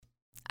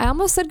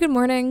almost said good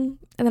morning,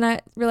 and then I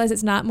realized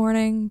it's not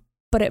morning,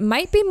 but it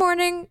might be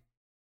morning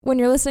when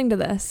you're listening to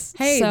this.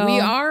 Hey, we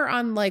are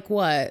on like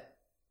what?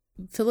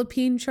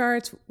 Philippine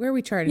charts? Where are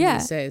we charting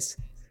these days?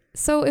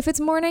 So if it's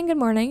morning, good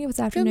morning. If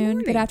it's afternoon,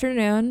 good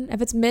afternoon. If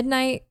it's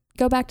midnight,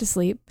 go back to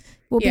sleep.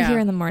 We'll be here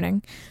in the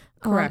morning.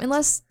 Correct.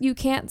 Unless you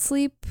can't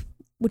sleep,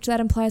 which that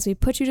implies we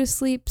put you to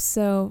sleep,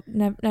 so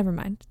never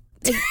mind.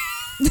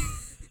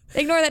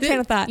 Ignore that train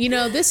of thought. You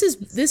know, this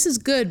is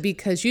good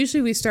because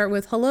usually we start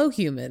with hello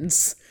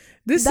humans.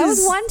 That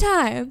was one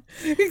time.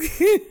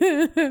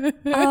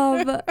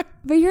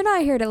 But you're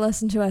not here to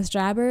listen to us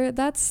jabber.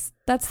 That's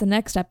the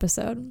next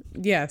episode.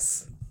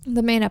 Yes.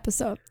 The main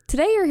episode.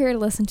 Today you're here to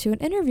listen to an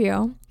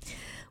interview,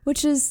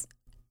 which is,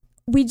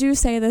 we do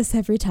say this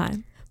every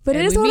time, but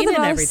it is one of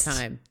the most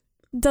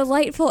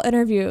delightful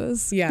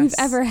interviews we've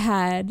ever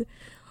had.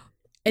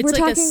 It's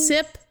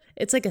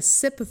like a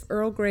sip of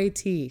Earl Grey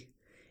tea.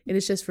 It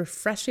is just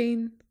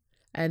refreshing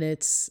and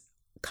it's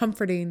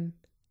comforting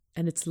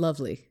and it's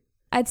lovely.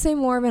 I'd say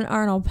more of an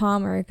Arnold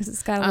Palmer because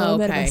it's got a little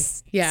bit of a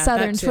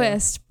southern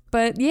twist,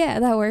 but yeah,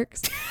 that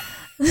works.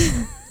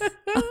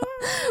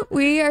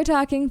 We are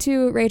talking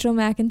to Rachel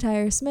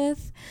McIntyre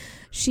Smith.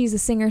 She's a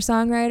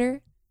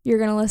singer-songwriter. You're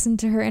going to listen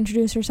to her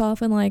introduce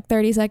herself in like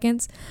 30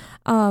 seconds.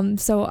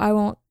 So I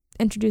won't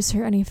introduce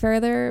her any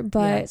further,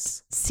 but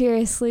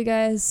seriously,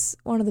 guys,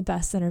 one of the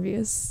best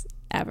interviews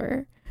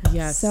ever.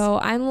 Yes. So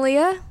I'm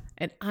Leah.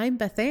 And I'm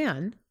Beth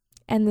Ann.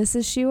 And this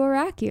is She Will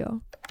Rock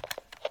You.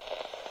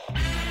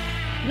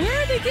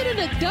 Where are they getting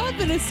a dub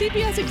in a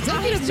CBS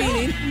executive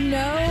meeting?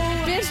 No.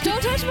 Bitch,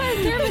 don't touch my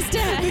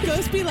thermostat. The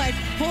ghost be like,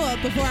 hold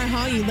up, before I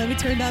haunt you, let me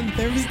turn down the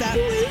thermostat. Who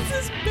is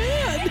this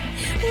band?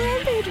 We're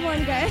on page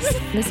 1, guys.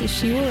 This is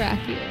She Will Rock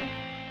You.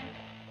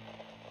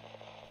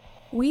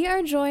 We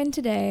are joined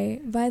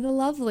today by the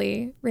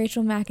lovely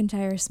Rachel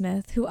McIntyre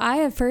Smith, who I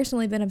have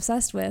personally been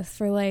obsessed with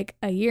for like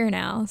a year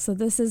now. So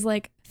this is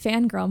like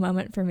fangirl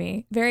moment for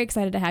me. Very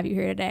excited to have you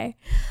here today.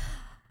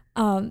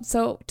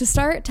 So to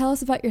start, tell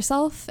us about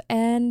yourself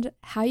and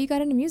how you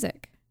got into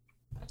music.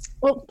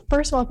 Well,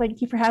 first of all,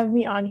 thank you for having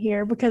me on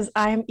here because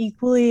I am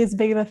equally as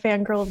big of a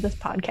fangirl of this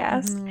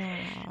podcast.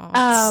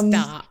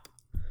 Stop.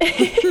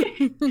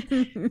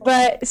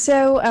 But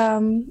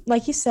so,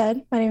 like you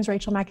said, my name is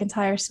Rachel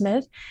McIntyre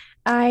Smith.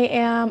 I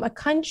am a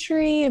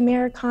country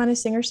Americana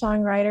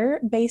singer-songwriter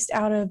based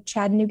out of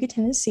Chattanooga,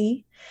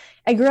 Tennessee.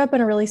 I grew up in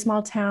a really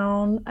small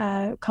town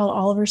called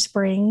Oliver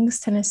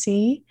Springs,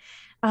 Tennessee.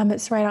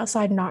 It's right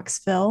outside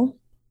Knoxville.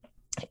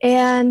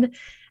 And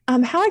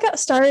how I got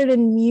started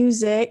in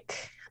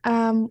music,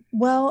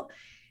 well,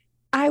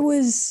 I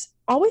was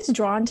always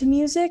drawn to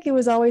music. It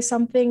was always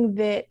something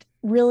that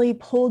really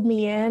pulled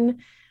me in.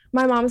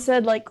 My mom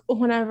said, like,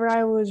 whenever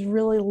I was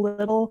really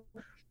little,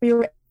 we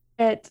were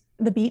at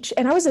the beach,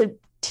 and I was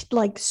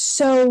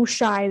so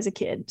shy as a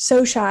kid,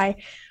 so shy.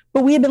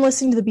 But we had been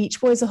listening to the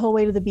Beach Boys the whole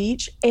way to the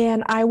beach,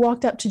 and I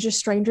walked up to just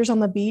strangers on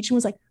the beach and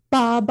was like,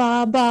 ba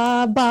ba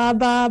ba ba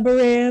ba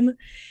baran.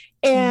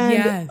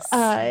 And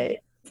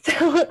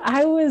so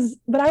I was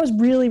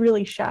really,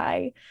 really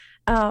shy.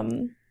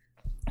 And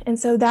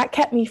so that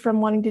kept me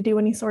from wanting to do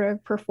any sort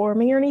of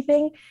performing or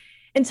anything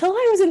until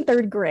I was in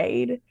 3rd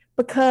grade,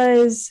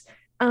 because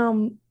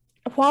while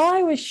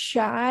I was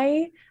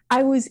shy,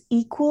 I was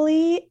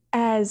equally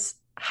as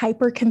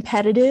hyper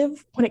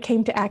competitive when it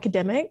came to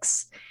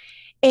academics.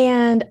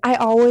 And I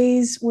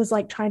always was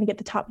like trying to get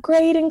the top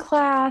grade in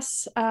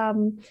class.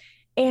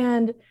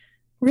 And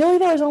really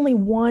there was only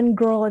one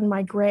girl in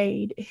my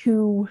grade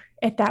who,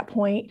 at that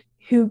point,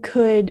 who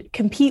could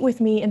compete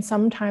with me and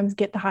sometimes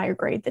get the higher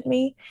grade than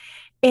me.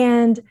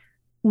 And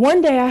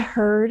one day I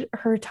heard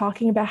her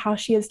talking about how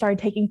she had started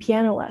taking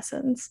piano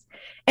lessons.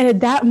 And at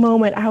that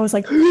moment I was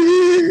like,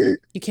 you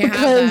can't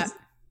have that.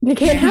 You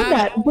can't have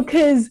that,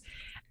 because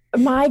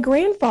my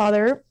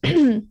grandfather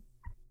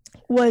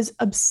was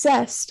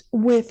obsessed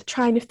with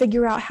trying to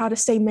figure out how to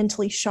stay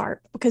mentally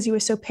sharp because he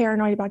was so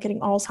paranoid about getting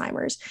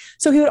Alzheimer's.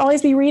 So he would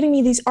always be reading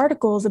me these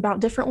articles about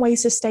different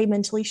ways to stay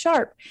mentally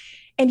sharp.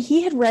 And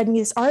he had read me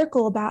this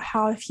article about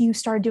how if you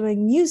start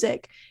doing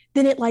music,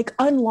 then it like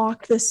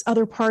unlocked this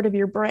other part of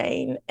your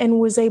brain and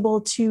was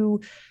able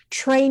to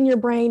train your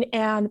brain,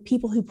 and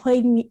people who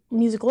played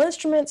musical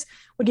instruments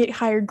would get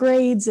higher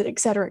grades, et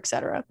cetera, et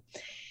cetera.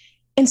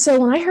 And so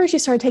when I heard she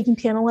started taking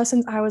piano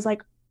lessons, I was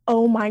like,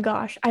 oh my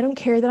gosh, I don't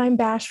care that I'm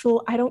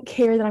bashful. I don't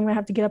care that I'm going to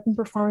have to get up and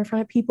perform in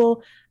front of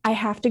people. I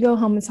have to go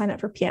home and sign up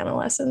for piano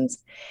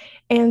lessons.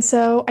 And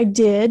so I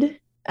did.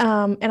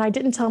 And I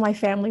didn't tell my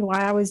family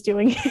why I was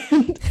doing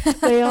it.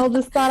 They all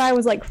just thought I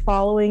was like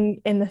following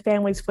in the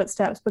family's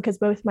footsteps, because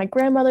both my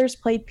grandmothers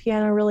played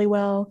piano really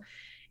well,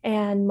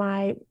 and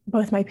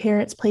both my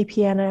parents play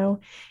piano.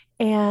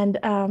 And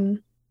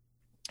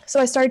so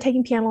I started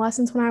taking piano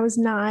lessons when I was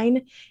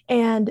 9,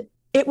 and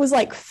it was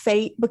like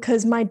fate,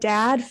 because my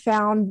dad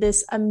found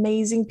this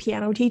amazing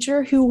piano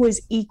teacher who was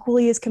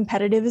equally as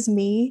competitive as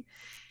me.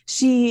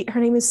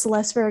 Her name is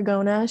Celeste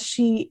Veragona.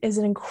 She is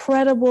an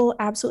incredible,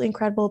 absolutely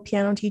incredible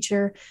piano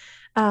teacher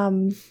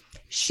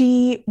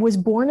She was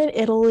born in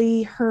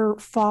Italy. Her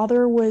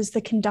father was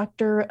the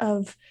conductor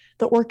of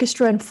the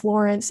orchestra in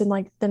Florence in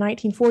like the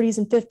 1940s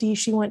and 50s.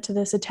 She went to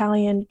this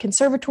Italian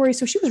conservatory.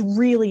 So she was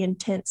really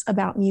intense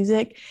about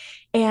music.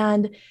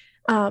 And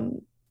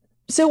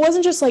so it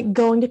wasn't just like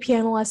going to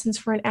piano lessons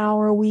for an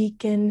hour a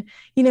week and,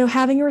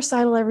 having a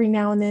recital every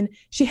now and then.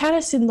 She had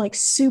us in like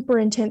super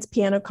intense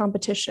piano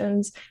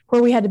competitions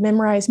where we had to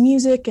memorize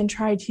music and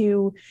try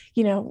to,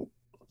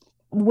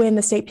 win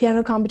the state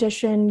piano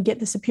competition, get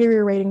the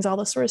superior ratings, all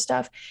this sort of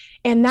stuff.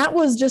 And that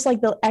was just like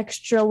the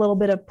extra little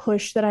bit of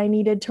push that I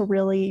needed to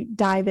really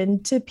dive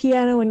into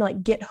piano and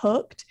like get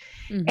hooked.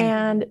 Mm-hmm.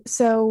 And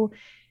so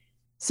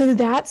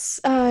that's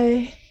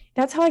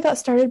how I got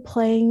started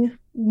playing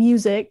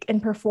music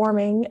and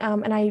performing.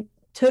 And I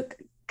took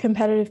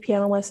competitive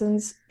piano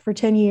lessons for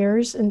 10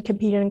 years and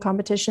competed in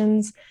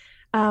competitions.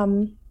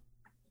 Then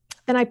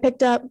I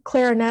picked up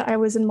clarinet. I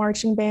was in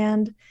marching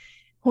band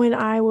when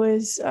I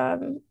was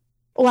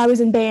I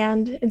was in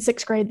band in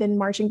 6th grade, then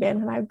marching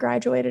band when I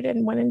graduated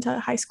and went into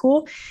high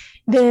school.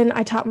 Then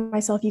I taught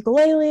myself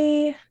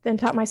ukulele, then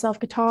taught myself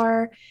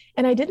guitar.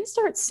 And I didn't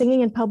start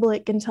singing in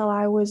public until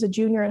I was a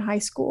junior in high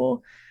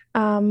school.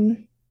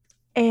 And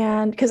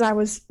because I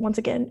was, once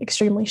again,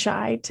 extremely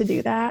shy to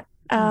do that.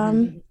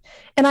 And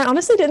I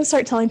honestly didn't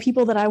start telling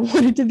people that I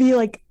wanted to be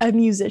like a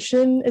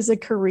musician as a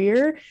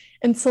career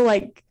until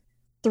like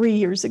 3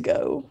 years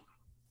ago.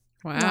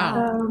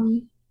 Wow.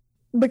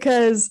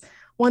 Because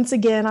once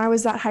again, I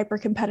was that hyper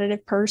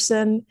competitive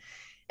person.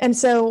 And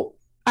so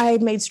I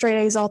made straight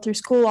A's all through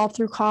school, all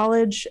through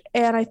college.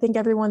 And I think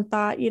everyone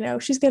thought,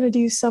 she's going to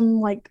do some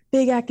like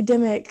big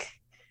academic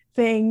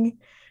thing.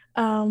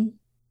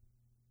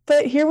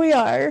 But here we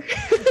are.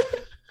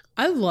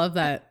 I love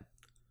that.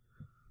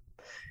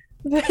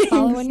 Thanks.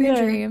 Following your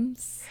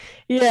dreams.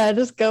 Yeah,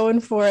 just going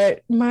for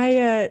it.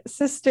 My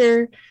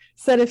sister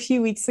said a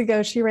few weeks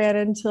ago she ran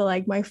into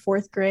like my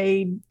 4th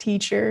grade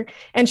teacher,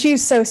 and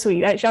she's so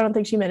sweet. I don't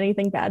think she meant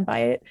anything bad by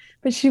it,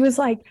 but she was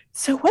like,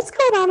 "So what's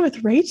going on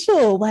with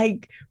Rachel?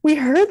 Like, we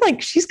heard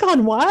like she's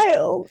gone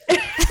wild."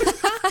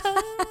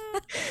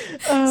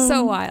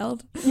 So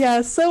wild.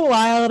 Yeah, so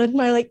wild. And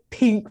my like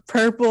pink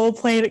purple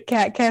playing at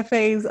cat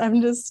cafes.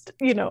 I'm just,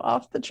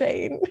 off the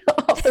chain,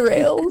 off the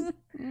rails.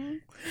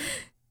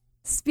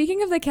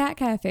 Speaking of the cat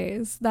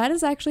cafes, that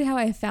is actually how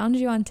I found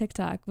you on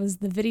TikTok, was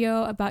the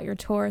video about your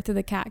tour through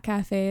the cat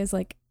cafes,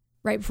 like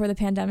right before the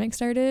pandemic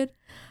started.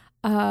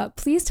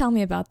 Please tell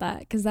me about that,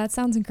 because that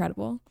sounds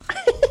incredible.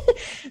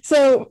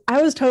 So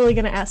I was totally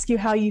going to ask you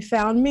how you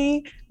found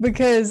me,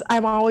 because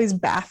I'm always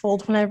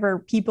baffled whenever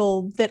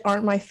people that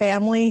aren't my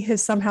family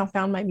has somehow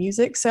found my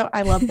music. So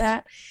I love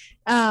that.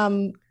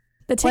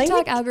 The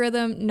TikTok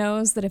algorithm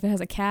knows that if it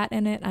has a cat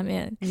in it, I'm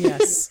in.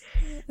 Yes.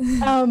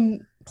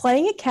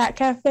 Playing at cat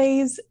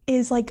cafes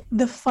is like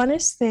the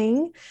funnest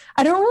thing.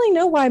 I don't really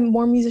know why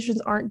more musicians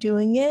aren't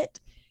doing it.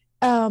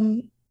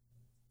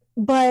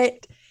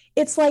 But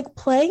it's like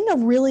playing a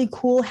really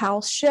cool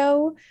house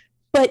show,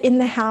 but in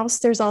the house,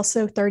 there's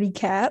also 30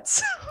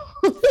 cats.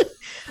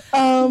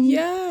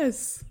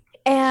 Yes.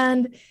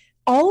 And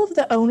all of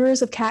the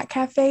owners of cat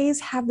cafes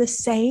have the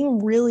same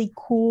really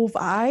cool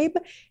vibe.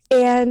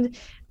 And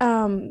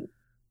the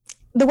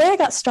way I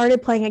got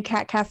started playing at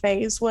cat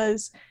cafes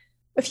was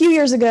a few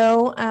years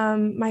ago.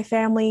 My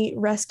family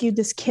rescued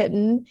this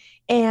kitten,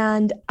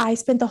 and I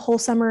spent the whole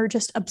summer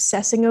just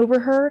obsessing over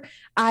her.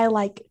 I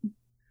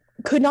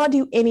could not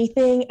do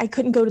anything. I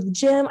couldn't go to the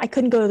gym. I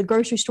couldn't go to the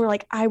grocery store.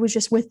 Like, I was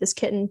just with this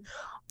kitten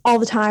all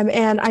the time.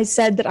 And I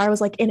said that I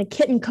was like in a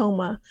kitten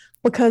coma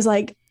because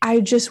like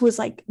I just was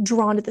like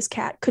drawn to this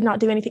cat, could not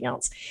do anything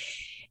else.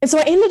 And so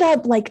I ended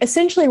up like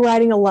essentially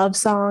writing a love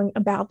song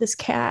about this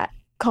cat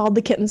called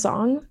The Kitten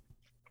Song.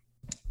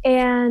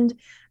 And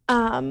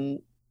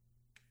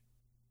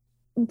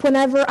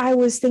whenever I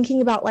was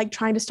thinking about like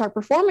trying to start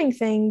performing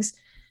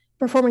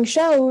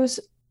shows,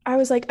 I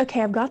was like,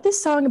 okay, I've got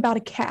this song about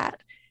a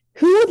cat.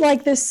 Who would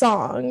like this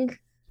song?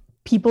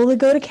 People that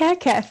go to cat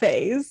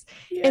cafes.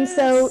 Yes. And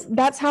so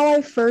that's how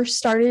I first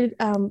started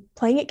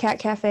playing at cat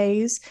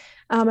cafes.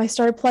 I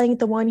started playing at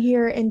the one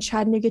here in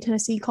Chattanooga,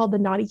 Tennessee called the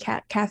Naughty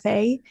Cat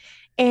Cafe.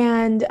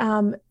 And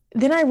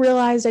then I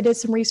realized, I did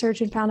some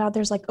research and found out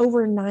there's like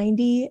over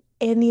 90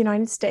 in the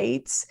United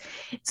States.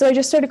 So I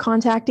just started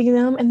contacting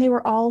them, and they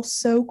were all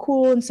so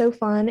cool and so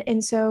fun.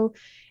 And so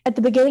at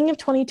the beginning of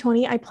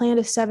 2020, I planned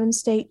a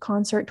 7-state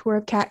concert tour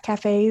of cat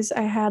cafes.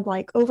 I had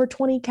like over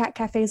 20 cat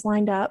cafes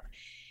lined up,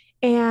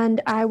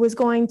 and I was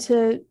going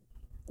to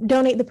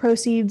donate the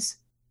proceeds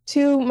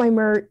to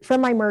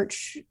from my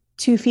merch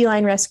to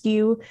Feline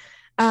Rescue.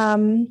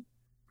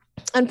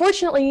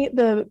 Unfortunately,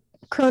 the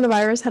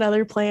coronavirus had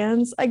other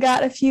plans. I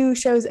got a few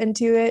shows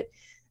into it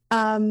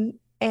and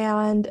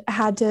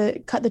had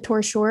to cut the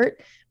tour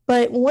short.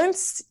 But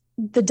once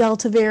the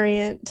Delta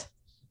variant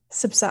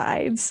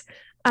subsides,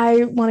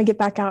 I want to get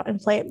back out and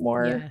play at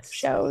more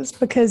shows,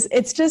 because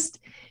it's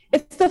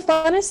the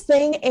funnest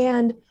thing.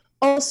 And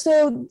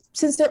also,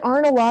 since there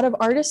aren't a lot of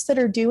artists that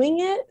are doing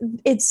it,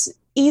 it's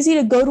easy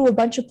to go to a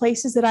bunch of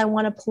places that I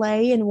want to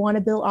play and want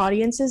to build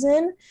audiences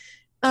in.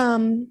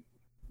 And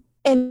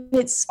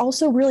it's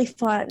also really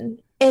fun.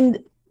 And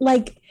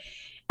like,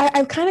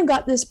 I've kind of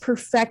got this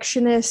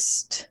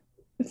perfectionist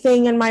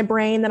thing in my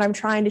brain that I'm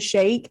trying to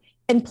shake.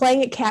 And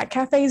playing at cat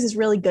cafes is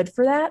really good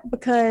for that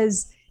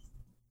because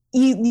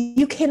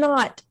you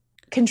cannot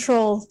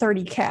control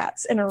 30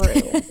 cats in a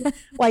room.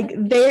 Like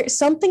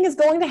something is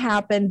going to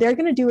happen. They're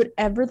going to do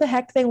whatever the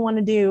heck they want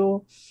to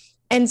do.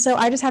 And so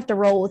I just have to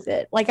roll with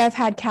it. Like I've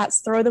had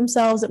cats throw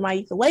themselves at my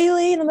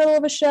ukulele in the middle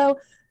of a show,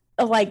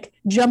 like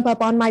jump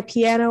up on my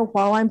piano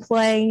while I'm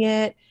playing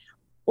it.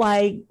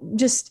 Like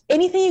just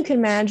anything you can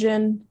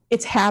imagine,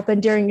 it's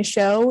happened during the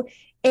show.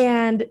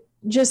 And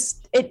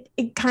just it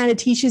kind of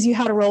teaches you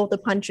how to roll with the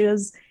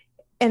punches.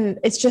 And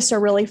it's just a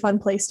really fun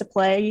place to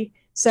play.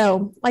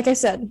 So like I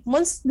said,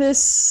 once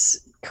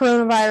this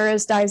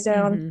coronavirus dies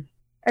down,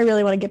 I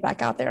really want to get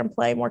back out there and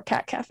play more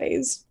cat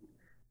cafes.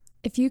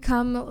 If you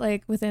come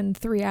like within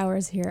 3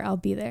 hours here, I'll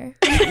be there.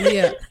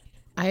 Yeah.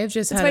 I've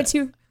just had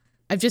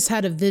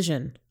a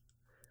vision.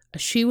 A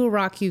She Will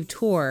Rock You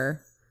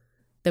tour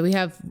that we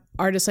have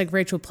artists like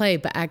Rachel play,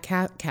 but at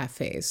cat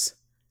cafes.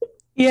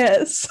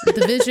 Yes.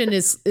 The vision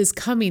is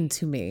coming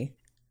to me.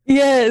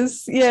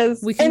 Yes.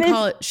 We can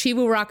call it She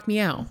Will Rock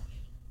Meow.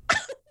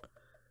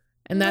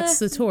 And that's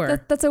the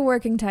tour. That's a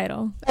working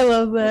title. I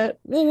love that.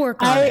 We'll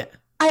work on it.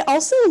 I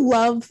also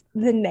love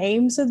the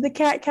names of the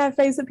cat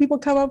cafes that people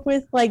come up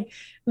with. Like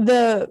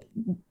the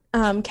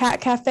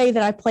cat cafe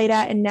that I played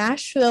at in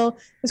Nashville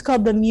was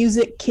called the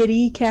Music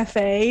Kitty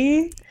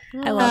Cafe.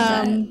 I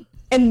love that.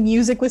 And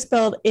music was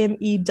spelled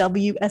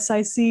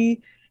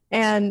MEWSIC.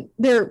 And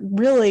they're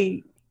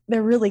really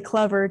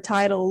clever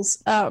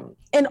titles.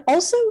 And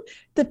also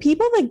the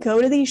people that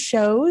go to these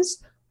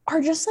shows are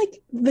just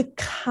like the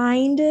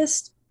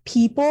kindest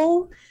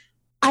people.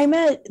 I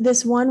met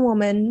this one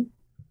woman.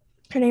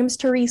 Her name's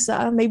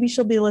Teresa. Maybe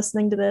she'll be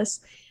listening to this.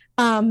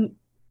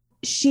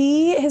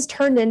 She has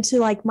turned into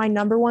like my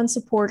number one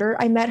supporter.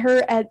 I met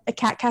her at a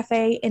cat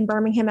cafe in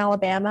Birmingham,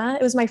 Alabama.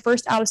 It was my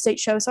first out of state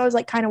show, so I was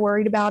like kind of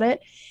worried about it.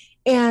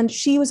 And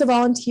she was a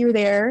volunteer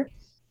there.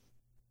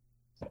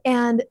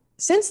 And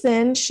since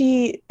then,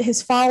 she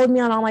has followed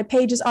me on all my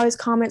pages, always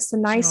comments the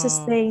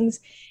nicest things.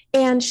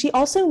 And she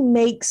also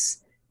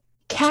makes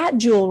cat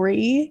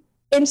jewelry.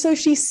 And so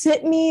she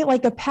sent me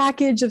like a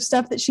package of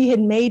stuff that she had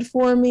made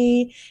for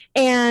me.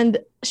 And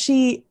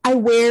I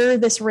wear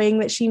this ring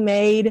that she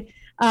made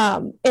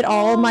at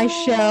all of my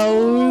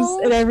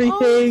shows and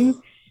everything,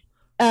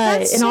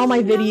 in all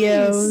my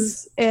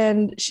videos.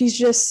 And she's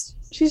just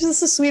the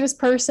sweetest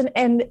person.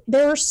 And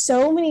there were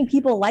so many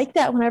people like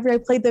that whenever I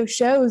played those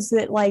shows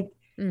that like,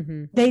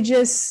 they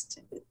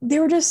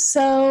were just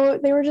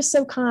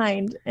so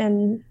kind,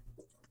 and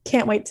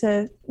can't wait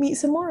to meet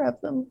some more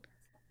of them.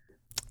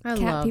 I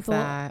cat love people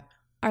that.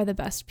 Are the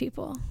best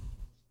people.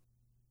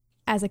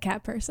 As a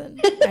cat person,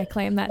 I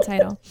claim that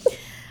title.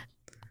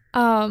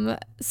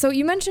 So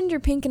you mentioned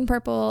your pink and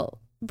purple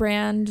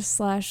brand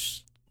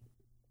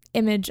 /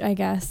 image, I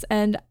guess,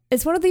 and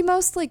it's one of the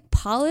most like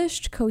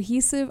polished,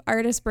 cohesive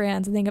artist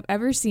brands I think I've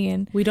ever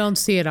seen. We don't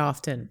see it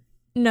often.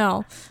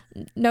 No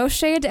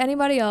shade to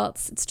anybody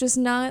else. It's just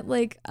not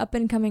like up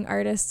and coming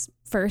artists'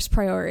 first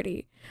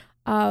priority.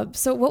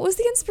 So what was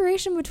the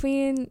inspiration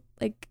between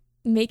like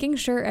making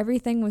sure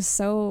everything was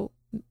so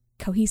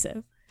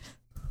cohesive?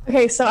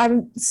 Okay, so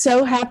I'm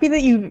so happy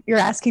that you're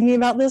asking me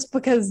about this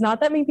because not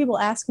that many people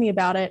ask me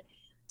about it.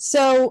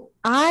 So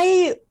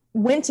I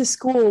went to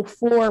school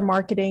for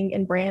marketing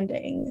and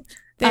branding.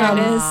 There it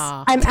is.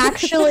 I'm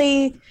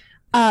actually,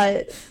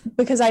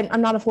 because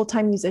I'm not a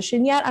full-time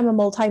musician yet, I'm a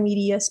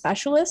multimedia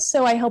specialist.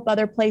 So I help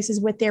other places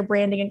with their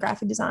branding and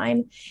graphic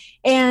design.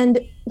 And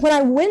when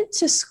I went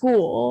to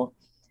school,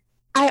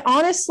 I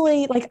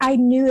honestly, like, I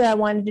knew that I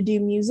wanted to do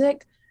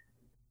music,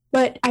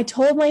 but I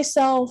told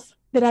myself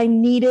that I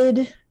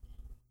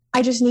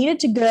just needed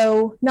to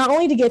go, not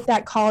only to get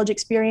that college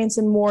experience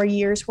and more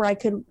years where I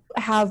could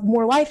have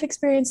more life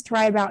experience to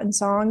write about in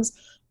songs,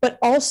 but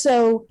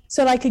also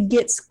so that I could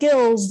get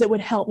skills that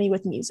would help me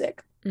with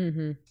music.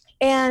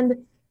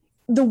 And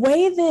the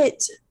way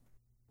that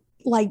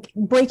like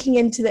breaking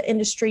into the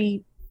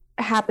industry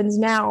happens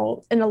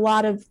now in a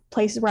lot of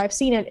places where I've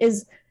seen it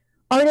is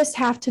artists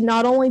have to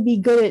not only be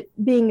good at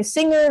being a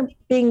singer,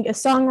 being a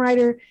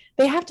songwriter,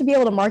 they have to be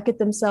able to market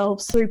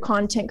themselves through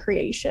content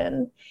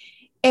creation.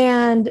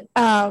 And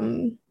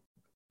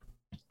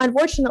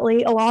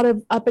unfortunately, a lot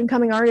of up and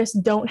coming artists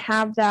don't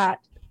have that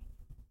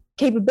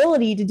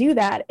capability to do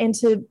that and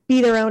to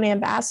be their own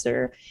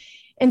ambassador.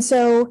 And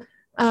so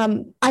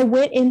I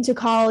went into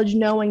college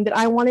knowing that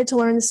I wanted to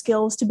learn the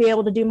skills to be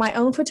able to do my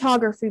own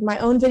photography, my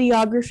own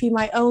videography,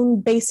 my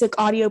own basic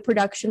audio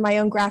production, my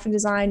own graphic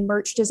design,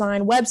 merch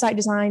design, website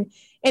design,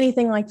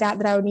 anything like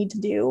that I would need to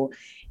do.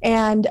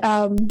 And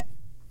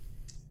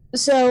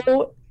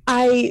so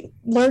I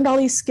learned all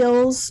these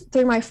skills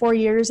through my 4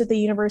 years at the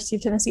University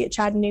of Tennessee at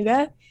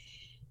Chattanooga.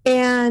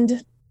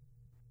 And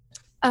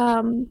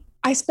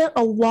I spent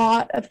a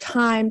lot of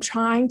time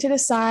trying to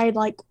decide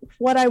like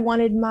what I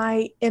wanted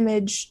my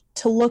image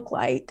to look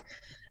like,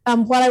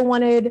 what I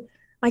wanted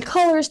my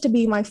colors to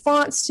be, my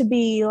fonts to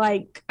be,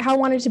 like how I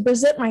wanted to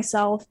present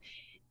myself.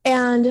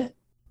 And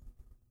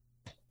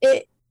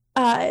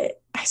I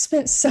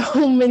spent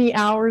so many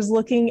hours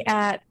looking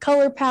at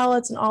color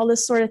palettes and all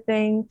this sort of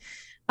thing.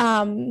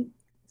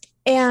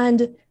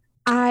 And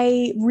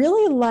I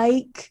really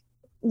like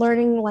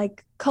learning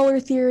like color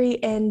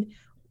theory and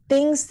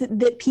things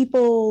that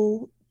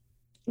people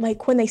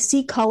like when they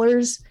see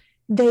colors,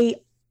 they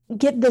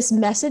get this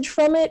message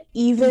from it,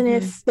 even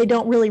if they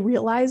don't really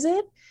realize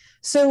it.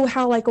 So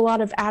how like a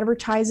lot of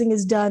advertising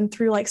is done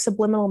through like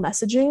subliminal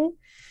messaging.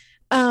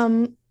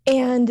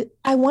 And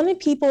I wanted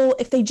people,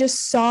 if they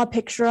just saw a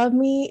picture of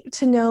me,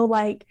 to know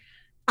like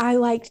I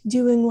liked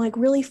doing like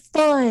really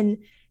fun,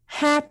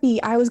 happy.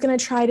 I was going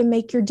to try to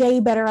make your day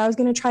better. I was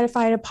going to try to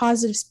find a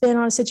positive spin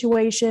on a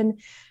situation.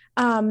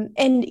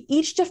 And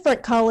each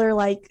different color,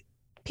 like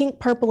pink,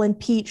 purple, and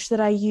peach that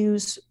I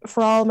use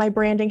for all of my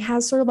branding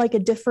has sort of like a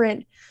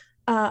different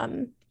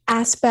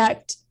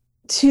aspect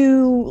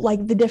to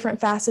like the different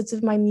facets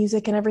of my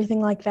music and everything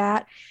like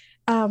that.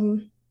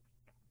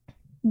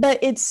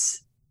 But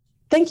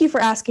thank you for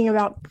asking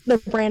about the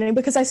branding,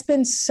 because I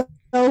spend so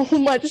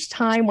much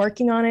time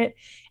working on it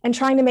and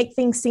trying to make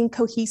things seem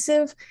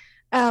cohesive,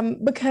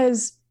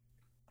 because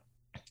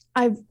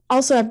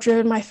I've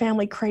driven my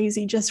family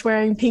crazy just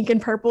wearing pink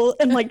and purple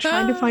and like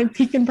trying to find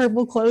pink and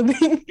purple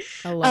clothing.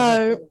 I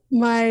love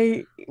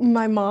it.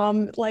 My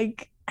mom,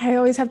 like I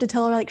always have to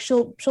tell her like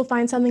she'll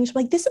find something, she'll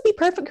be like, this would be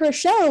perfect for a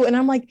show, and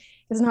I'm like,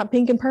 it's not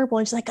pink and purple,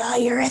 and she's like, oh,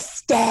 you're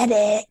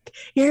aesthetic.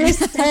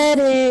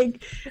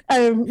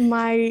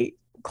 My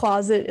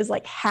closet is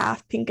like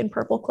half pink and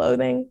purple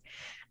clothing.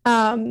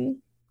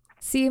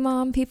 See,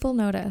 Mom, people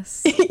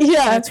notice.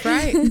 Yeah, that's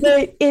right.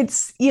 But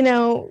it's, you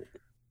know,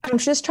 I'm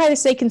just trying to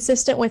stay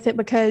consistent with it,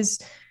 because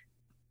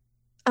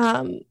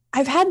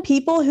I've had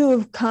people who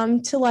have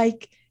come to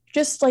like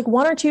just like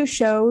one or two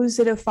shows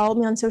that have followed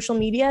me on social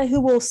media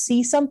who will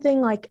see something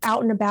like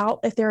out and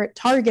about, if they're at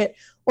Target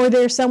or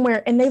they're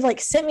somewhere, and they've like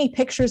sent me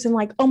pictures and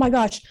like, oh my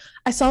gosh,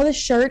 I saw this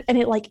shirt and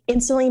it like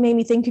instantly made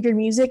me think of your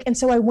music. And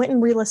so I went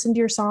and re-listened to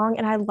your song,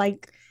 and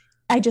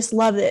I just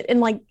love it. And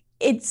like,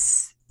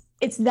 it's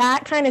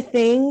that kind of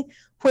thing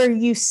where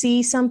you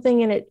see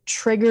something and it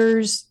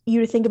triggers you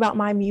to think about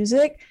my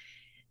music.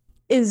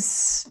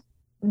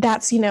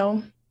 That's, you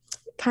know,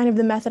 kind of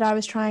the method I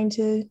was trying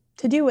to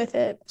do with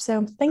it.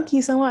 So thank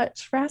you so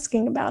much for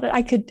asking about it.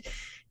 I could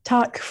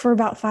talk for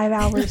about 5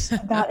 hours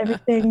about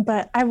everything,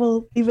 but I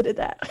will leave it at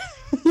that.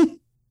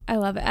 I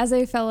love it. As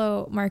a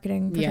fellow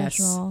marketing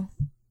professional,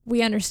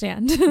 we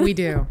understand. We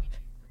do.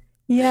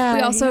 Yeah. We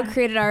also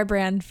created our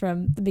brand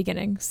from the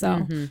beginning.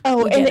 So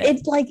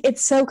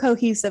it's so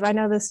cohesive. I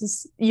know this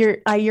is you're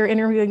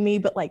interviewing me,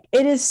 but like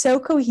it is so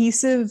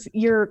cohesive.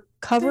 Your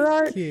cover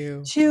art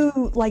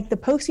to like the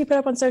posts you put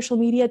up on social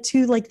media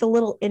to like the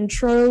little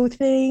intro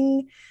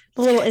thing,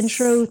 the little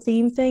intro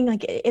theme thing,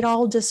 like it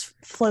all just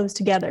flows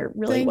together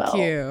really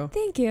well.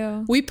 Thank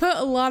you. We put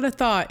a lot of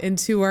thought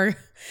into our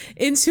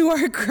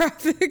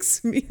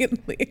graphics, me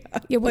and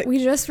Leah. Yeah,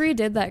 we just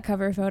redid that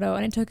cover photo,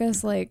 and it took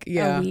us like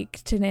a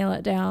week to nail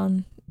it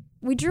down.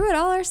 We drew it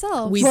all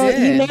ourselves. You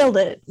nailed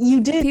it.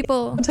 You did.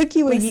 People, it took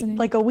you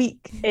a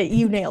week.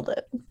 You nailed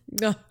it.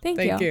 No,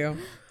 thank you.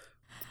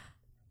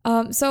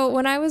 So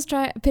when I was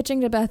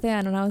pitching to Beth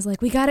Ann, and I was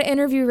like, we got to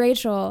interview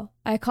Rachel,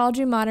 I called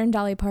you modern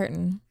Dolly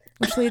Parton,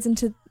 which leads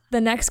into the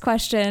next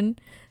question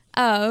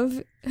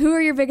of who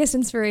are your biggest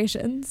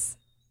inspirations?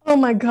 Oh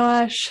my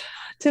gosh.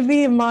 To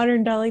be a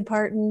modern Dolly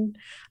Parton,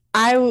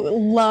 I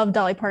love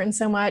Dolly Parton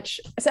so much.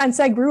 Since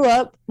I grew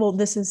up, well,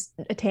 this is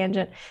a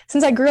tangent.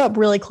 Since I grew up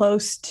really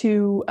close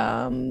to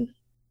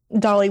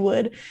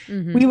Dollywood,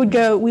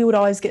 we would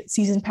always get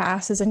season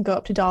passes and go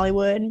up to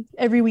Dollywood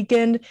every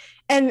weekend.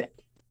 And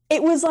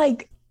it was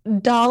like,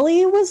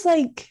 Dolly was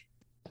like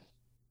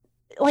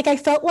I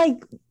felt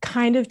like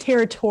kind of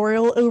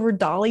territorial over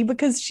Dolly,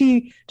 because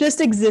she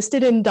just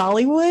existed in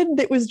Dollywood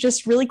that was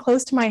just really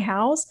close to my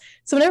house.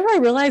 So whenever I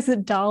realized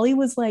that Dolly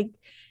was like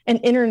an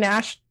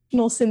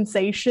international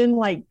sensation,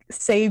 like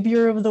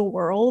savior of the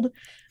world,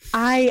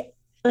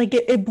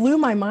 it blew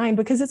my mind,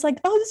 because it's like,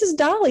 oh, this is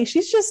Dolly.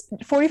 She's just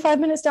 45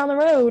 minutes down the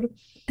road.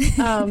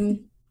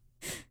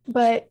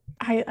 But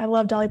I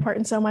love Dolly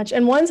Parton so much.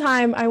 And one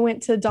time I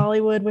went to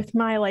Dollywood with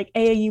my like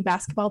AAU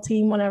basketball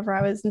team whenever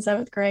I was in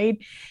 7th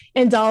grade,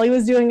 and Dolly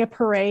was doing a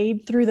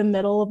parade through the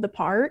middle of the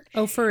park.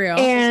 Oh, for real?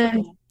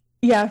 And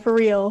yeah, for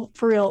real.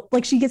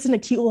 Like she gets in a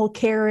cute little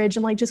carriage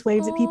and like just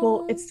waves at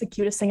people. It's the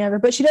cutest thing ever.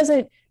 But she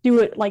doesn't do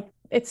it like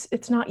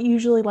it's not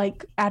usually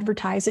like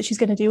advertised that she's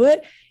going to do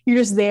it. You're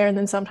just there, and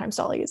then sometimes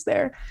Dolly is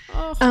there.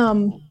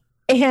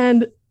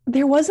 And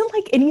there wasn't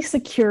like any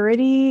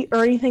security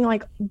or anything.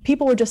 Like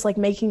people were just like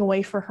making a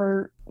way for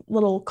her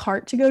little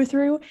cart to go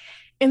through.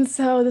 And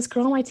so this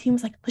girl on my team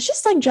was like, let's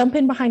just like jump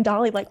in behind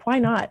Dolly. Like, why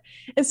not?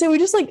 And so we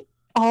just like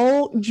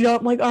all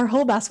jump, like our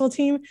whole basketball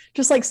team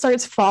just like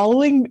starts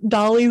following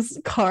Dolly's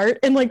cart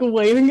and like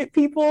waving at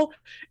people.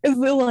 And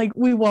so like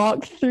we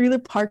walked through the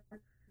park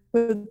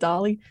with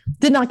Dolly.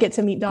 Did not get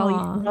to meet Dolly.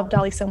 Love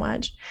Dolly so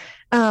much.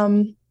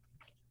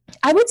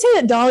 I would say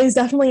that Dolly's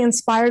definitely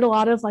inspired a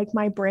lot of like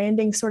my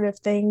branding sort of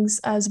things,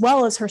 as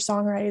well as her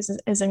songwriting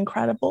is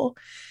incredible.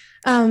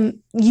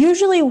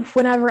 Usually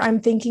whenever I'm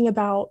thinking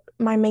about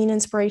my main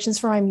inspirations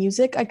for my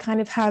music, I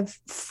kind of have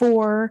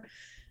four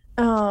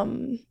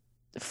women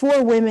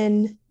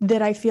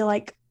that I feel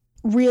like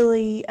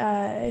really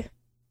have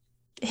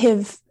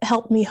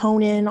helped me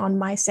hone in on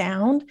my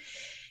sound.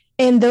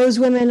 And those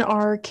women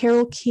are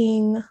Carole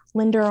King,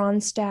 Linda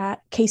Ronstadt,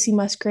 Kacey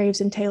Musgraves,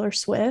 and Taylor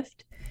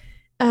Swift.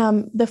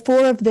 The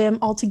four of them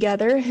all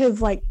together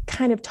have like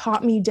kind of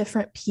taught me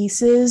different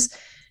pieces.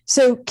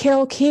 So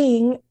Carole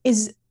King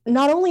is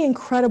not only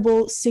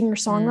incredible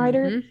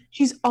singer-songwriter, mm-hmm.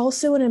 she's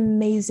also an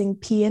amazing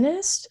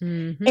pianist.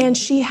 Mm-hmm. And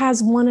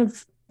she's one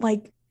of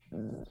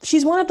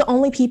the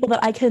only people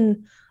that I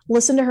can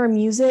listen to her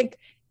music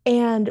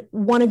and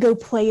want to go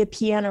play a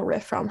piano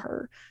riff from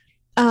her.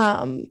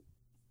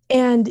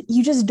 And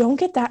you just don't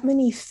get that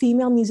many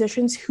female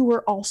musicians who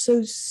are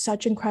also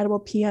such incredible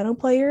piano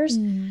players.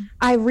 Mm.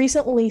 I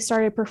recently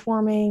started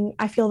performing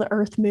I Feel the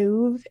Earth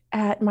Move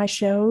at my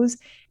shows,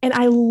 and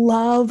I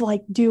love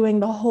like doing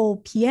the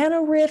whole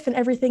piano riff and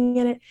everything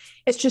in it.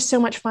 It's just so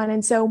much fun.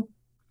 And so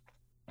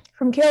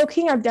from Carole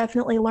King, I've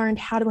definitely learned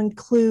how to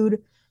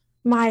include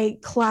my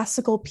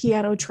classical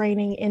piano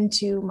training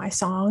into my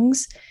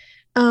songs.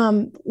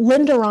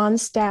 Linda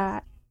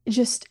Ronstadt,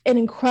 just an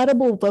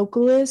incredible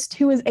vocalist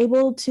who is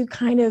able to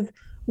kind of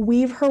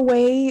weave her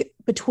way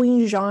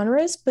between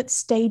genres but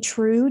stay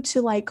true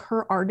to like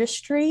her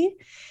artistry.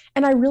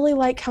 And I really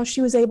like how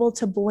she was able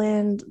to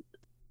blend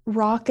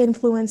rock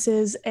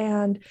influences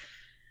and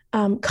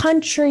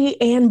country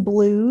and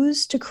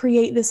blues to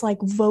create this like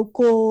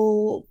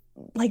vocal,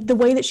 like the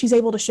way that she's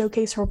able to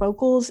showcase her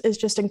vocals is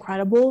just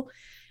incredible.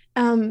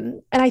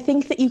 And I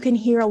think that you can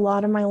hear a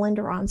lot of my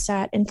Linda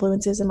Ronstadt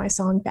influences in my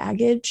song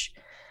Baggage.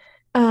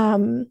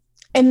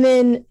 And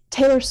then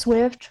Taylor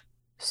Swift,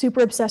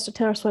 super obsessed with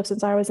Taylor Swift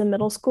since I was in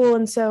middle school.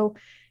 And so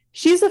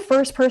she's the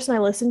first person I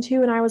listened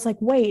to. And I was like,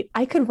 wait,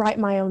 I could write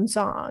my own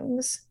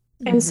songs.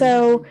 Mm-hmm. And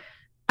so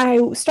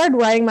I started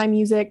writing my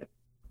music,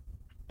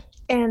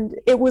 and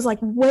it was like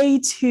way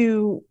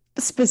too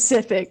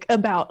specific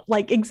about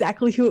like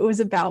exactly who it was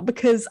about,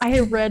 because I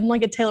had read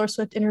like a Taylor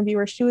Swift interview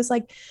where she was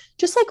like,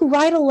 just like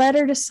write a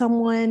letter to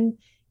someone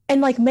and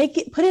like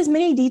put as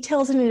many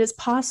details in it as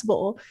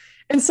possible.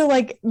 And so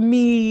like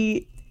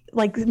my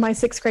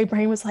sixth grade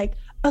brain was like,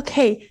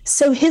 okay,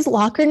 so his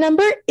locker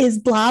number is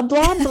blah,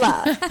 blah,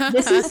 blah.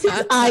 This is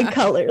his eye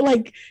color,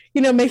 like,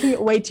 making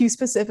it way too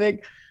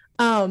specific.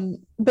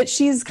 But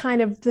she's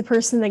kind of the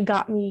person that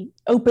got me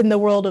open the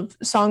world of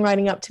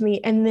songwriting up to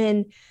me. And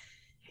then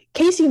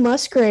Kacey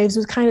Musgraves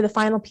was kind of the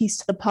final piece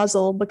to the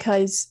puzzle,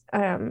 because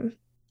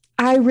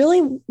I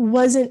really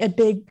wasn't a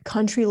big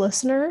country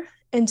listener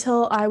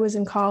until I was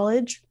in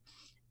college.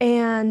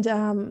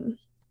 And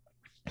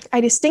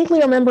I distinctly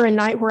remember a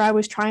night where I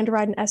was trying to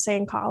write an essay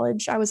in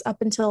college. I was up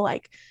until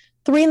like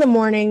 3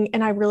 a.m,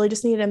 and I really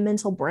just needed a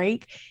mental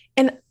break.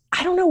 And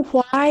I don't know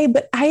why,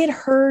 but I had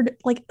heard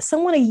like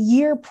someone a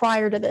year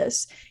prior to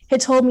this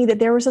had told me that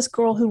there was this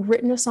girl who'd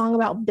written a song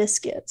about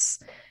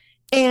biscuits.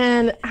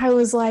 And I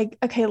was like,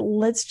 okay,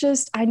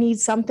 I need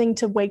something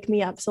to wake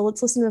me up. So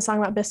let's listen to the song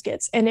about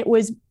biscuits. And it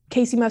was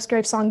Kacey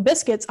Musgrave's song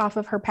Biscuits off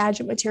of her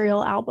Pageant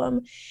Material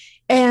album.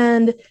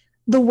 And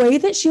the way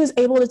that she was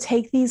able to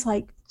take these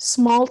like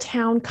small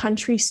town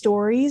country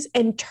stories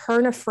and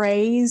turn a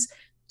phrase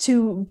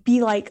to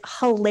be like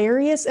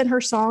hilarious in her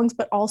songs,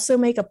 but also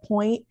make a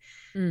point,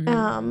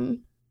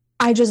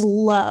 I just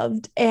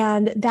loved.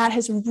 And that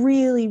has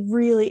really,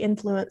 really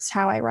influenced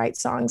how I write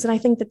songs. And I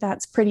think that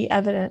that's pretty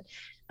evident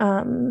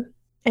in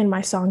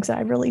my songs that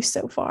I've released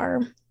so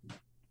far.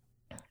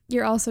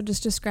 You're also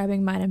just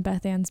describing mine and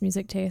Beth Ann's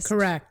music taste.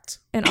 Correct.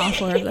 And all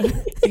four of them.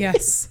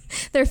 Yes.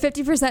 They're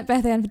 50%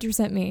 Beth Ann,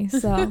 50% me.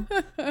 So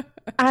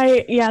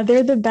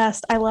they're the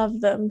best. I love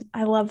them.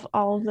 I love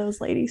all of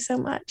those ladies so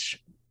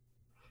much.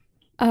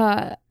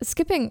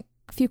 Skipping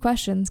a few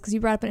questions, because you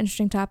brought up an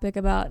interesting topic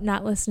about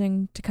not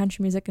listening to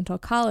country music until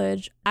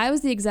college. I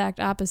was the exact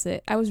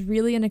opposite. I was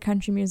really into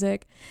country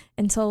music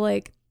until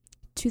like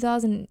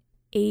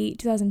 2008,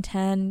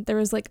 2010. There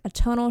was like a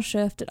tonal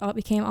shift. It all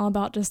became all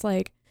about just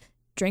like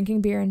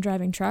drinking beer and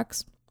driving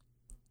trucks.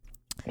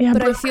 Yeah,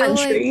 but I feel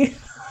country.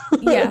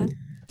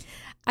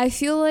 I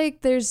feel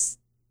like there's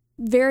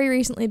very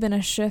recently been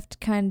a shift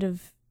kind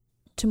of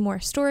to more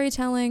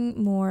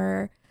storytelling,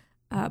 more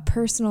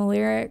personal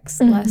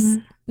lyrics,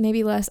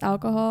 maybe less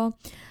alcohol.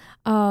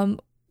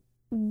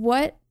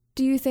 What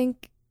do you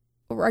think,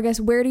 or I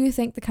guess where do you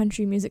think the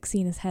country music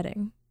scene is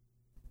heading?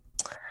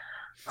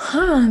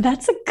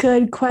 That's a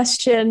good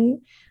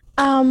question.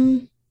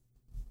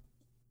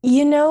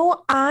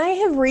 I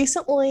have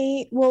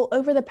recently,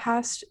 over the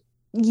past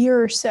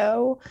year or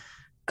so,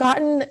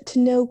 gotten to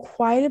know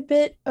quite a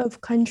bit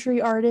of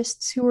country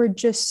artists who are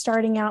just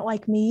starting out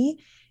like me.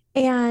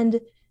 And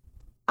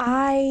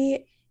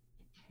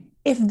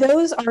if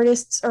those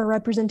artists are a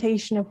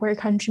representation of where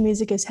country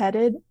music is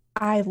headed,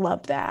 I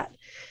love that.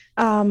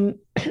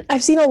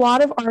 I've seen a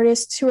lot of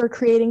artists who are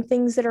creating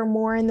things that are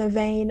more in the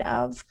vein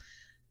of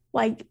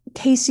like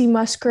Casey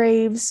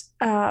Musgraves,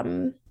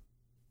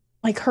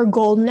 like her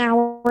Golden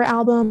Hour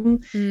album.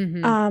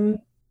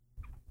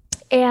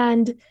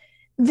 And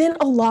then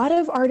a lot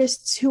of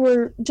artists who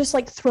are just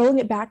like throwing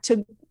it back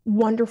to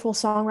wonderful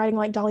songwriting,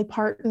 like Dolly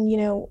Parton,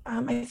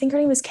 I think her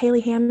name is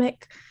Kaylee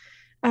Hammack.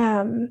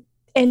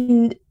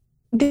 And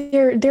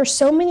there's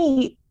so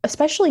many,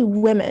 especially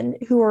women,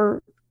 who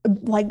are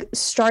like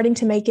starting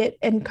to make it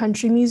in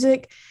country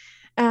music,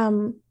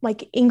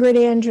 like Ingrid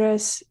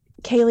Andress,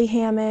 Kaylee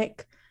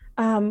Hammack,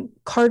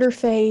 Carter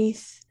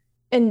Faith,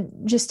 and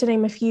just to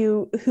name a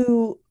few,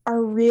 who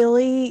are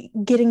really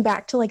getting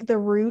back to like the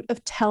root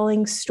of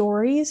telling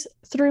stories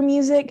through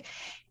music.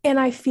 And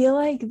I feel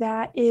like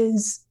that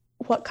is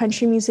what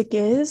country music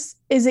is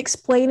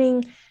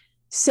explaining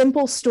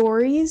simple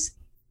stories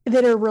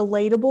that are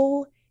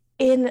relatable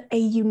in a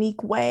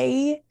unique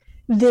way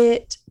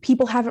that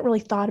people haven't really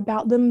thought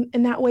about them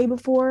in that way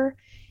before.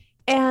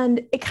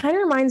 And it kind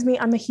of reminds me,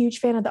 I'm a huge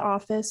fan of The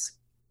Office.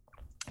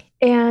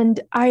 And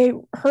I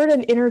heard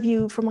an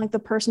interview from like the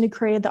person who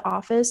created The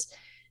Office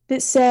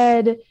that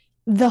said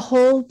the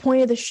whole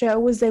point of the show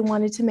was they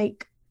wanted to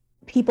make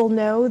people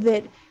know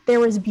that there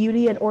was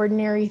beauty in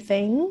ordinary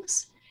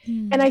things.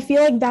 And I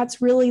feel like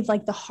that's really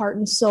like the heart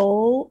and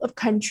soul of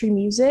country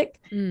music,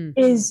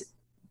 is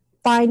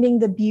finding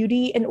the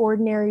beauty in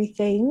ordinary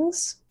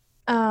things,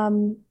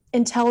 and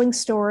telling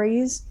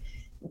stories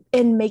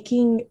and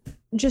making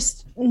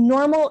just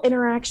normal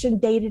interaction,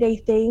 day-to-day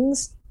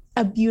things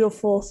a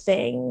beautiful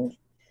thing.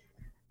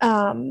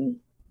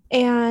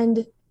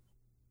 And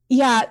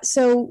yeah,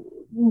 so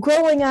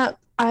growing up,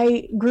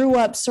 I grew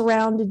up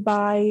surrounded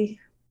by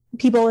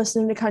people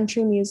listening to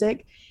country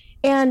music.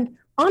 And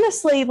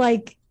honestly,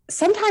 like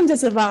sometimes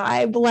it's a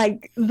vibe,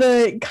 like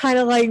the kind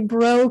of like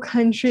bro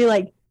country,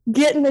 like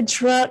get in the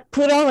truck,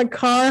 put on a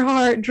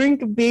Carhartt,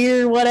 drink a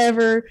beer,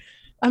 whatever.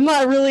 I'm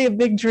not really a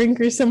big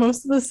drinker, so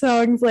most of the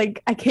songs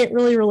like I can't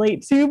really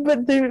relate to,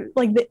 but they're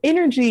like the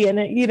energy in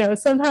it,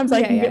 sometimes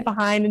I can get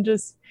behind and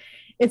just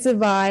it's a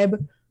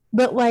vibe.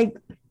 But like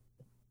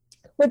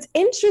what's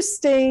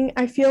interesting,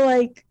 I feel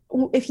like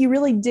if you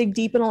really dig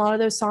deep in a lot of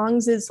those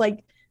songs, is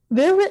like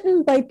they're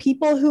written by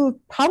people who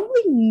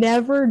probably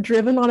never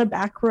driven on a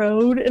back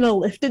road in a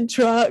lifted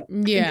truck,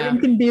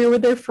 drinking beer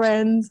with their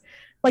friends.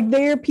 Like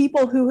they're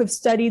people who have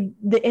studied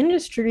the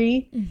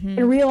industry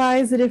and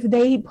realize that if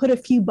they put a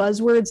few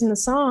buzzwords in the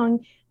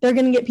song, they're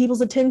going to get people's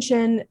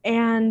attention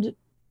and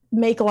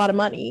make a lot of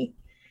money.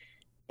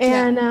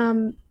 And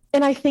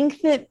and I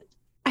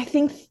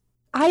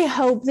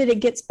hope that it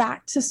gets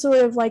back to sort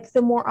of like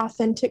the more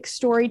authentic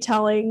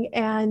storytelling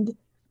and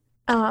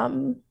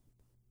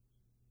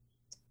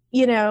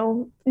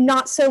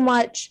not so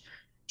much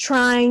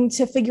trying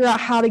to figure out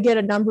how to get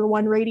a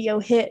 #1 radio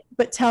hit,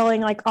 but telling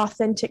like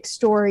authentic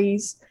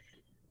stories.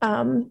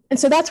 And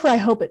so that's where I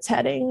hope it's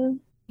heading.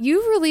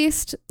 You've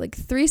released like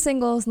 3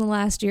 singles in the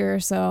last year or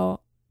so,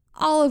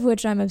 all of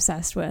which I'm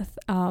obsessed with.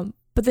 But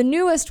the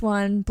newest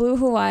one, Blue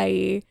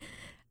Hawaii,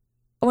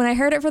 when I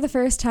heard it for the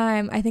first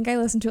time, I think I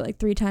listened to it like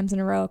 3 times in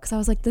a row because I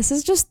was like, this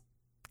is just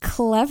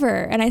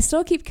clever. And I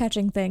still keep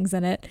catching things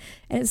in it.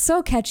 And it's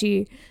so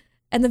catchy.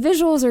 And the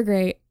visuals are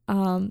great.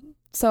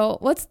 So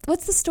what's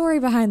the story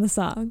behind the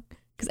song?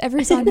 Because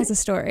every song has a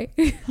story.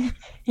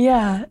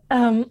 Yeah.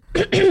 I'm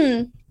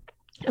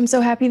so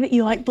happy that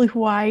you like Blue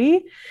Hawaii.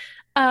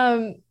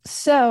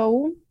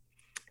 So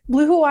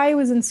Blue Hawaii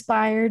was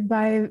inspired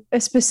by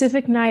a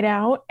specific night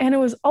out, and it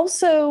was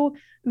also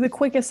the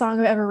quickest song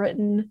I've ever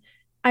written.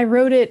 I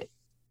wrote it,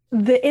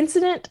 the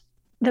incident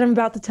that I'm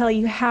about to tell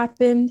you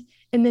happened,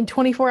 and then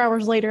 24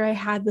 hours later, I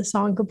had the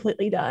song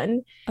completely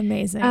done.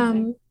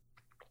 Amazing.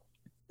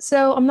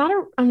 So I'm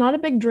not a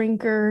big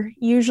drinker.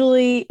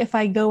 Usually if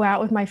I go out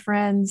with my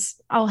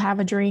friends, I'll have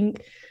a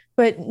drink,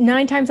 but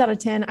 9 times out of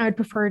 10, I would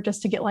prefer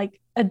just to get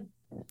like a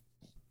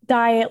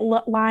diet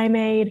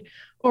limeade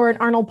or an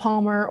Arnold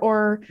Palmer,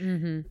 or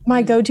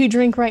my go-to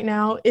drink right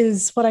now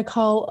is what I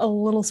call a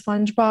little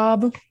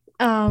SpongeBob.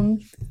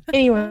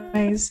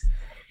 Anyways,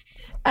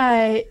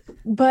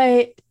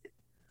 but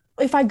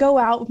if I go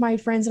out with my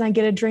friends and I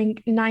get a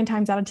drink 9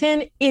 times out of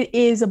 10, it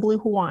is a Blue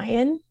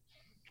Hawaiian.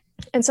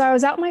 And so I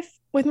was out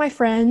with my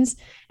friends,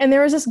 and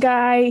there was this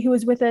guy who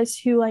was with us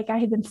who like I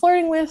had been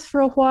flirting with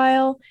for a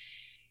while.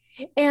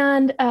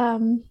 And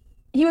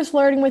he was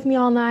flirting with me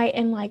all night,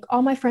 and like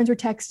all my friends were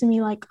texting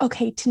me like,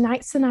 okay,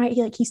 tonight's the night.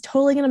 He's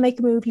totally gonna make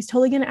a move. He's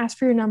totally gonna ask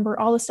for your number,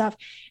 all this stuff.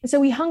 And so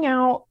we hung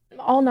out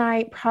all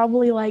night,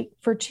 probably like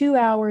for 2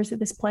 hours at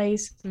this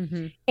place.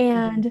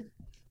 And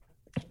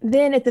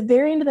then at the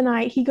very end of the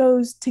night, he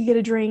goes to get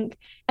a drink,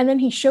 and then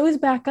he shows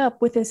back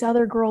up with this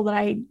other girl that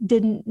I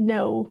didn't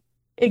know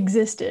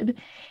existed,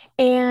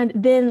 and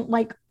then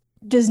like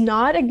does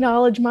not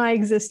acknowledge my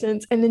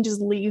existence, and then just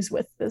leaves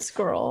with this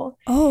girl.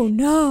 Oh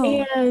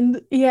no.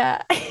 And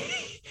yeah.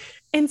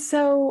 And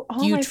so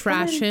do you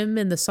trash him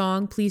in the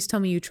song? Please tell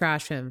me you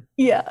trash him.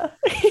 Yeah.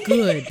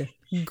 Good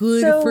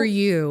so, for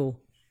you.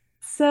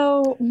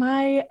 So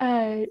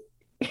my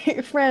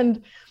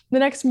friend the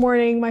next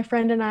morning, my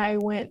friend and I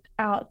went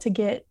out to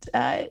get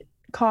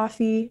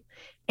coffee,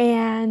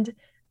 and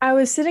I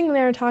was sitting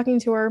there talking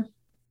to her,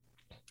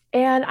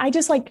 and I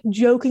just like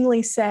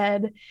jokingly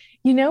said,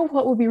 you know,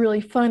 what would be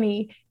really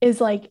funny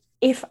is like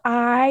if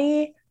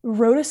I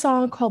wrote a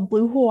song called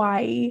Blue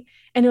Hawaii,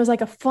 and it was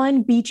like a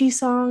fun beachy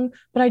song,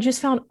 but I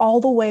just found all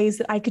the ways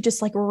that I could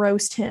just like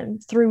roast him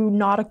through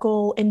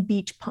nautical and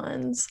beach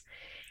puns.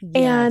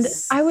 And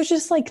I was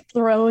just like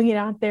throwing it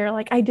out there.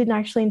 Like I didn't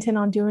actually intend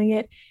on doing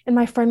it. And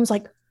my friend was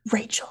like,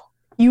 Rachel,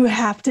 you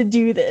have to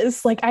do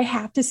this. Like I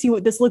have to see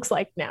what this looks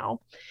like now.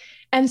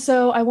 And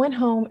so I went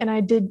home and I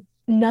did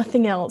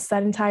nothing else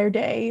that entire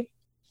day,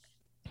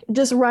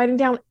 just writing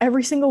down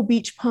every single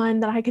beach pun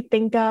that I could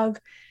think of,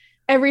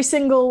 every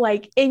single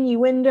like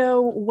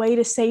innuendo way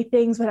to say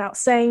things without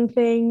saying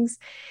things.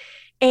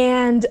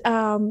 And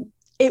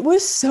it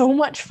was so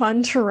much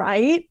fun to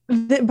write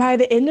that by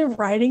the end of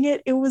writing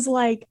it, it was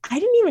like, I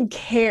didn't even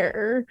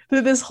care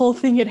that this whole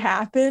thing had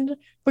happened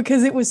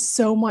because it was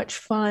so much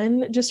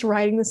fun just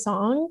writing the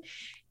song.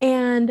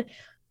 And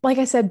like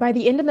I said, by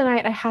the end of the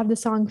night, I had the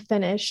song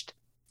finished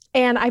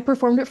and I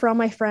performed it for all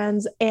my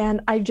friends,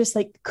 and I just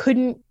like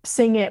couldn't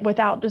sing it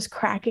without just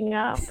cracking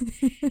up.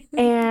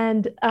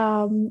 And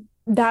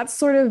that's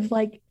sort of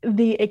like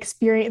the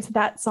experience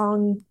that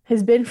song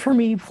has been for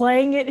me.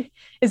 Playing it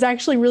is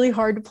actually really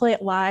hard to play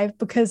it live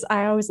because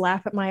I always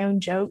laugh at my own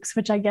jokes,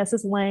 which I guess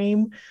is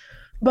lame.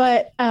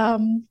 But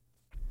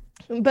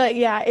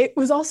yeah, it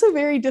was also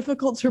very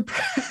difficult to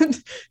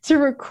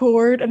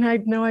record, and I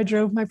know I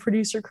drove my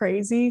producer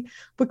crazy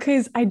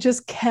because I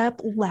just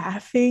kept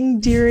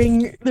laughing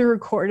during the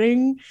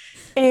recording.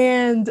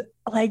 And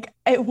like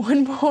at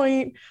one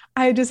point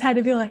I just had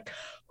to be like,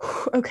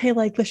 okay,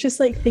 like let's just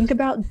like think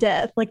about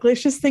death, like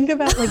let's just think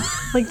about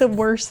like the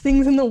worst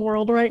things in the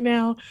world right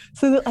now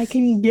so that I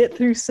can get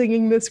through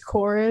singing this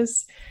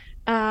chorus.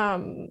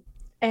 And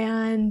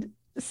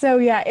so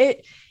yeah,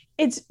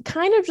 it's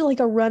kind of like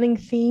a running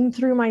theme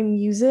through my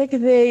music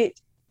that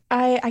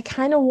I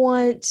kind of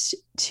want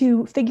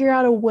to figure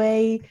out a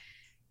way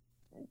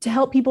to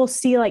help people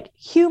see like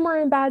humor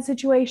in bad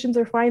situations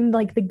or find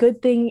like the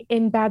good thing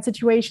in bad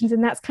situations.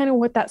 And that's kind of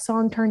what that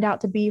song turned out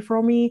to be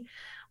for me.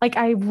 Like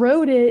I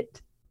wrote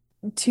it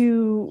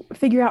to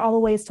figure out all the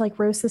ways to like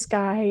roast this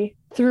guy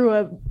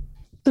through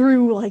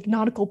like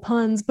nautical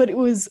puns, but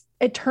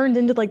it turned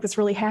into like this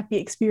really happy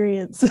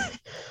experience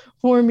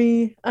for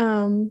me.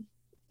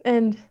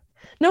 And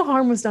no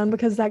harm was done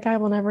because that guy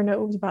will never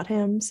know it was about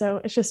him.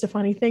 So it's just a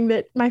funny thing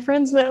that my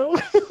friends know.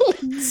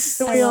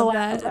 So I love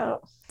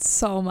that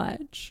so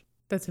much.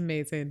 That's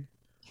amazing.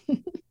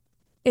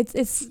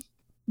 It's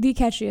the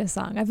catchiest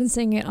song. I've been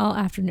singing it all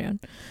afternoon.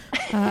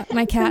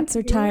 My cats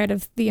are tired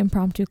of the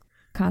impromptu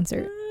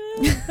concert.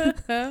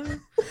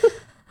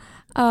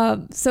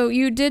 So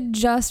you did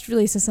just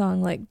release a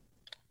song like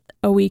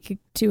a week,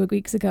 2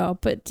 weeks ago,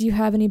 but do you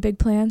have any big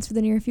plans for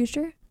the near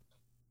future?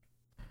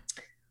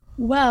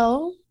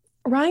 Well,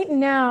 right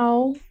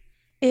now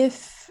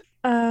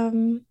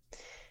I'm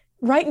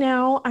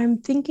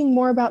thinking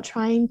more about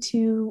trying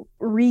to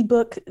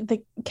rebook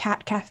the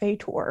Cat Cafe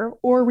tour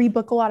or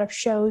rebook a lot of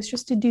shows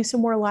just to do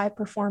some more live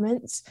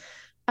performance.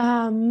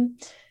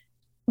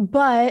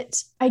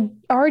 But I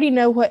already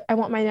know what I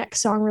want my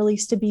next song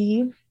release to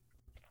be.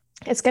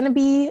 It's going to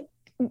be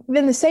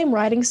in the same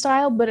writing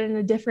style, but in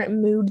a different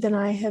mood than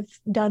I have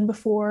done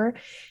before.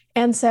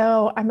 And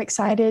so I'm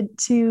excited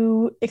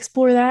to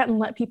explore that and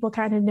let people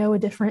kind of know a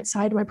different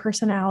side of my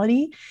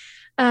personality.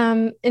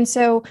 And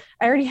so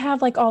I already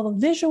have like all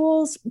the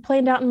visuals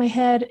planned out in my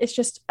head. It's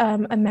just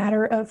a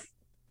matter of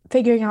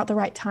figuring out the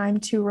right time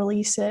to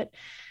release it.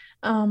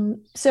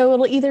 So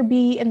it'll either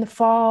be in the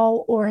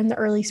fall or in the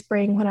early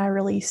spring when I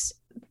release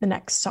the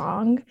next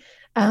song.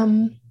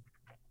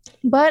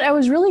 But I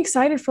was really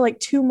excited for like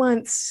 2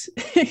 months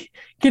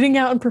getting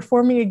out and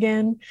performing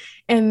again.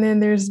 And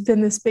then there's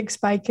been this big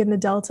spike in the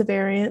Delta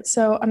variant.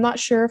 So I'm not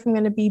sure if I'm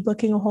going to be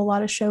booking a whole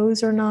lot of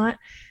shows or not.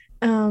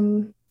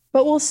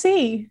 But we'll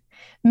see.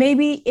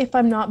 Maybe if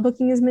I'm not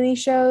booking as many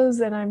shows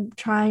and I'm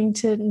trying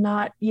to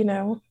not,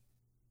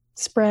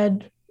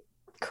 spread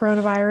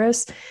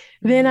coronavirus,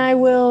 then I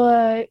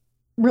will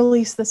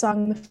release the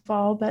song in the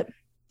fall. But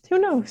who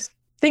knows?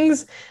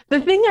 The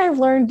thing I've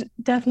learned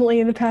definitely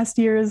in the past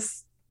year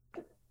is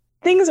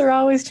things are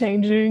always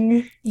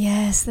changing.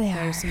 Yes, they are.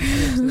 There's some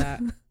truth to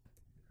that.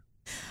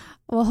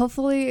 Well,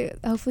 hopefully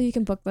you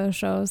can book those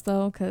shows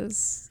though,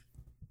 because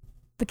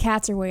the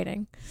cats are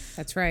waiting.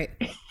 That's right.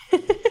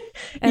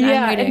 And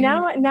yeah, and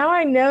now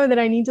I know that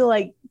I need to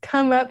like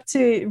come up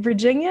to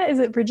Virginia. Is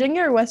it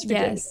Virginia or West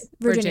Virginia? Yes,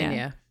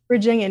 Virginia.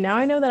 Virginia. Now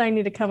I know that I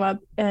need to come up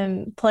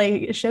and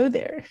play a show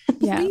there.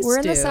 Yeah, we're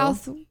in the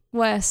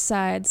southwest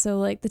side, so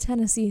like the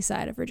Tennessee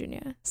side of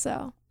Virginia.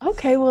 So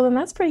okay, well then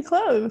that's pretty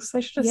close.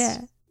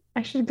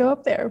 I should go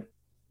up there.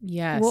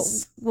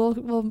 Yes,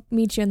 we'll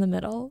meet you in the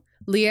middle.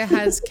 Leah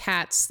has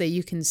cats that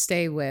you can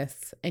stay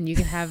with, and you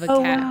can have a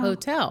cat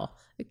hotel.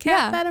 A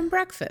cat bed and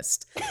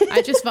breakfast.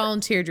 I just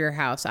volunteered your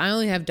house. I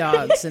only have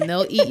dogs and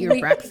they'll eat your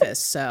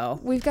breakfast. So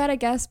we've got a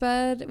guest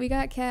bed. We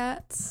got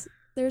cats.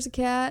 There's a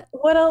cat.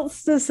 What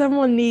else does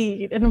someone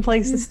need in a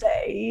place to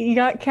stay? You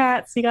got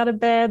cats, you got a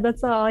bed.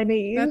 That's all I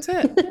need. That's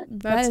it.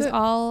 That is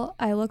all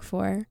I look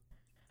for.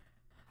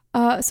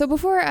 So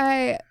before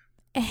I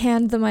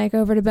hand the mic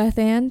over to Beth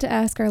Ann to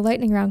ask our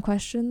lightning round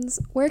questions,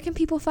 where can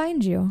people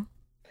find you?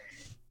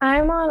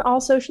 I'm on all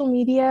social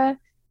media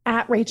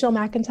at Rachel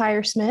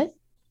McIntyre Smith.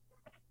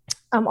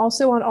 I'm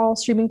also on all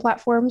streaming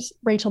platforms,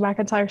 Rachel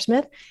McIntyre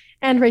Smith,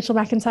 and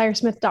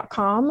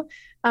RachelMcIntyreSmith.com.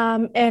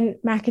 And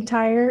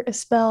McIntyre is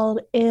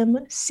spelled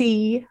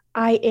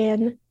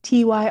McIntyre,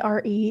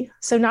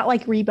 so not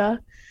like Reba.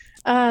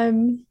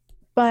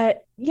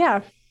 But yeah,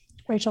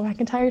 Rachel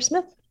McIntyre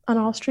Smith on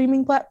all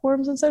streaming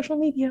platforms and social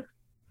media.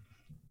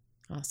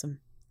 Awesome.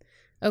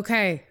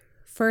 Okay,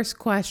 first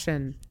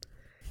question.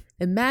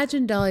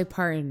 Imagine Dolly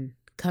Parton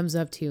comes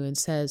up to you and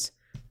says,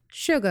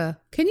 "Sugar,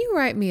 can you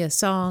write me a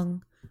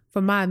song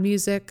for my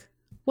music?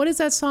 What is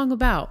that song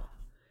about?"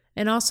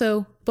 And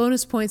also,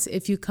 bonus points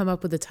if you come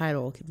up with a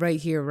title right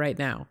here, right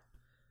now.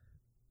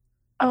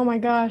 Oh my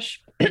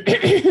gosh.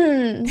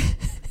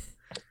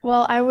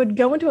 Well, I would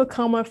go into a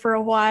coma for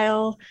a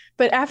while,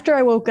 but after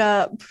I woke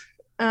up,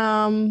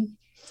 I'm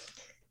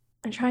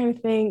trying to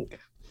think.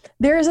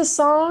 There is a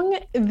song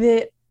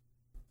that,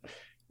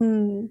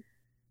 I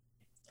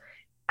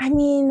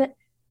mean,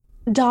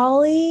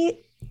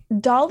 Dolly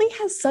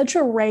has such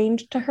a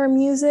range to her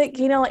music.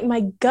 You know, like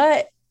my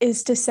gut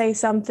is to say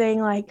something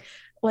like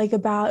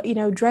about, you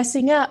know,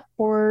 dressing up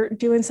or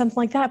doing something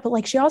like that. But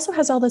like she also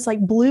has all this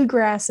like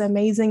bluegrass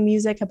amazing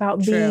music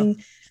about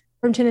being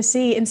from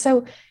Tennessee. And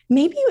so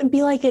maybe it would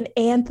be like an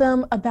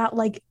anthem about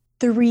like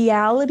the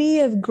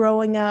reality of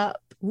growing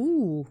up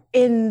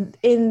in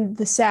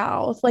the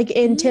South, like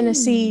in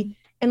Tennessee,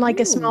 in like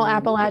a small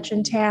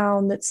Appalachian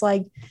town that's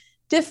like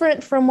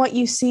different from what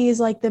you see is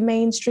like the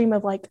mainstream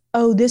of like,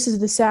 oh, this is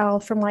the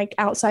South from like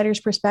outsiders'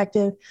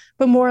 perspective,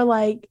 but more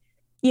like,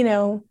 you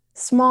know,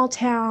 small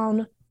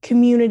town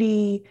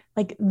community,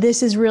 like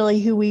this is really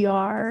who we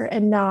are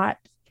and not,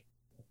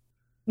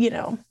 you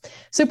know.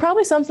 So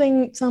probably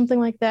something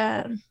like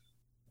that.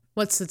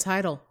 What's the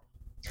title?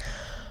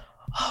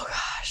 Oh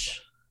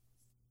gosh.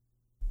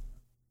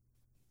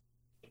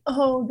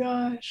 Oh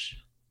gosh.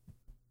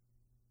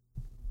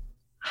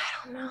 I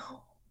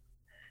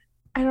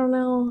don't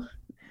know.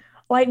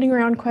 Lightning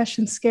round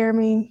questions scare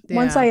me. Yeah,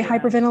 once I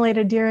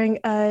hyperventilated during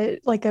a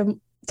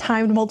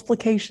timed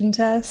multiplication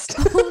test.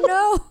 Oh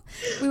no.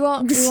 We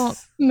won't put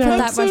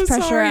that much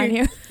pressure on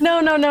you. No.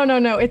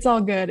 It's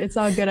all good. It's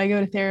all good. I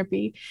go to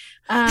therapy.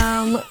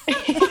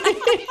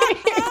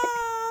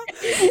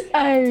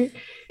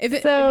 If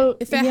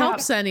it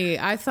helps any,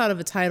 I thought of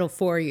a title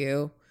for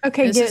you.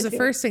 Okay, this is the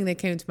first thing that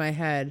came to my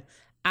head.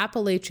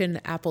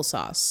 Appalachian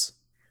applesauce.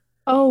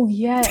 Oh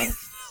yes.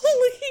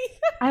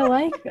 I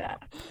like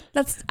that.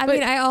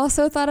 I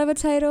also thought of a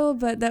title,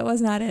 but that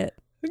was not it.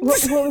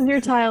 What was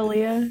your title,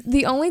 Leah?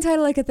 The only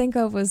title I could think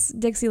of was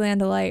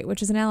Dixieland Delight,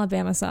 which is an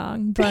Alabama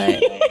song, but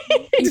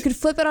you could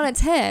flip it on its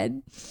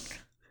head.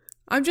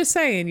 I'm just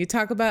saying, you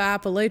talk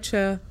about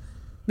Appalachia,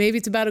 maybe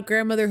it's about a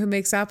grandmother who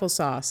makes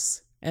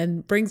applesauce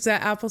and brings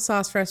that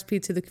applesauce recipe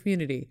to the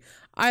community.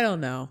 I don't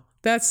know.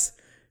 It's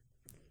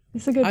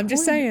a good point.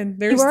 Just saying.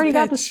 You've already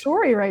got the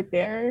story right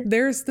there.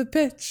 There's the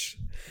pitch.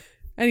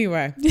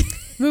 Anyway,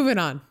 moving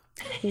on.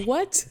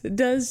 What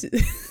does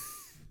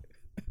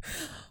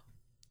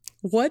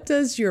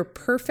your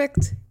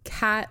perfect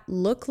cat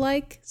look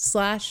like /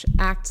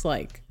 act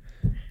like?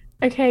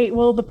 Okay,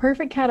 well, the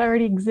perfect cat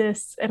already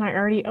exists and I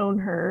already own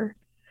her.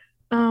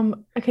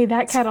 Okay,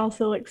 that cat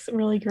also looks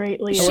really great,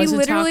 Leah. I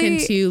wasn't talking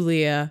to you,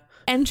 Leah.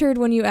 Entered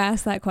when you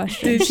asked that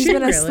question. She's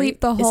been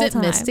asleep the whole time. Is it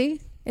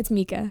Misty? It's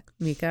Mika.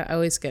 Mika. I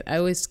always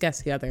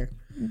guess the other.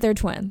 They're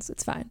twins.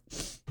 It's fine.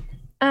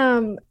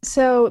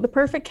 So the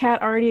perfect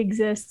cat already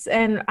exists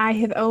and I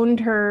have owned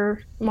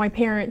her. My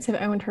parents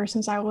have owned her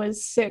since I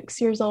was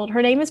 6 years old.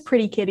 Her name is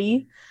Pretty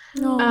Kitty.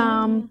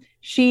 Aww.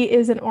 She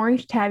is an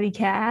orange tabby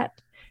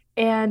cat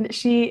and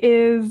she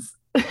is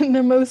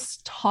the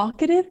most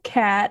talkative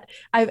cat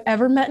I've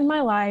ever met in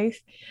my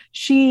life.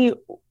 She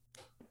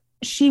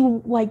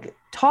like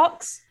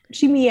talks,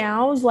 she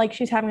meows like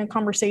she's having a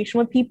conversation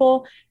with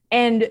people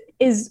and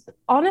is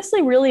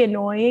honestly really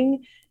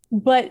annoying,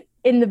 but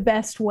in the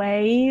best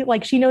way.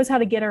 Like she knows how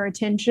to get our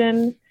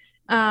attention.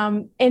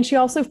 And she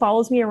also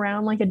follows me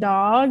around like a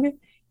dog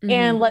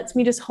and lets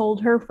me just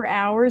hold her for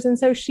hours. And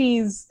so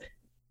she's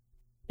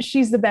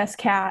the best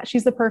cat.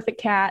 She's the perfect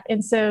cat.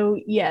 And so,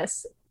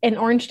 yes, an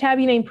orange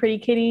tabby named Pretty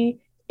Kitty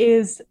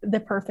is the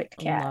perfect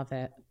cat. I love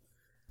it.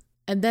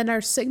 And then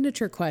our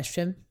signature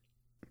question.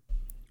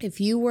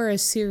 If you were a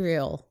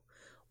cereal,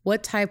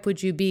 what type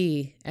would you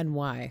be and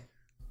why?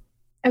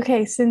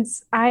 Okay,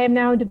 since I am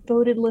now a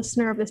devoted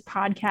listener of this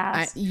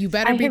podcast, you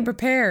better be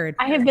prepared.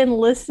 I have been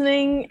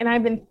listening and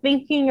I've been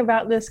thinking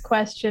about this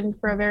question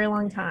for a very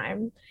long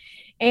time.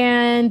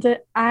 And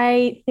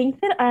I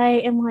think that I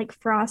am like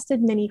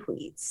Frosted Mini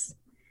Wheats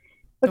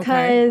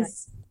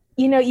because,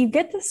 you know, you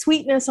get the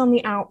sweetness on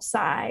the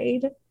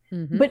outside,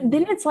 but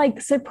then it's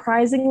like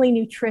surprisingly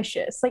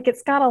nutritious. Like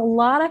it's got a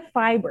lot of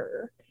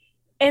fiber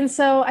And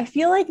so I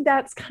feel like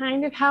that's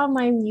kind of how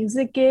my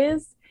music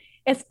is.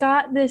 It's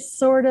got this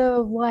sort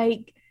of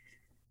like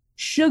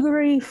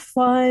sugary,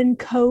 fun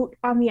coat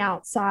on the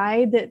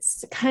outside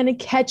that's kind of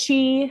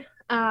catchy,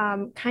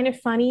 kind of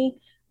funny.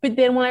 But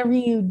then whenever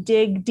you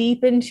dig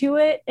deep into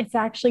it, it's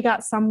actually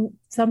got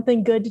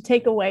something good to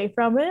take away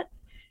from it.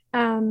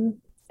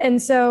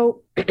 And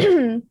so,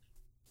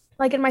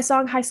 like in my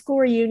song High School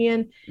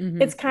Reunion,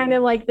 it's kind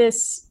of like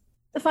this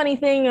funny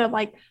thing of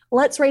like,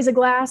 let's raise a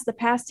glass. The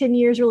past 10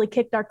 years really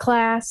kicked our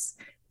class.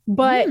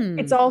 But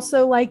it's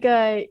also like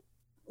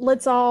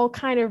let's all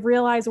kind of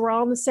realize we're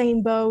all in the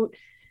same boat.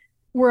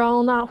 We're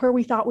all not where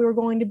we thought we were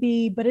going to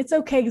be, but it's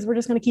okay because we're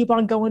just going to keep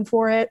on going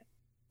for it.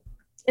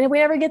 And if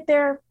we ever get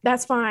there,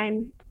 that's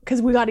fine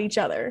because we got each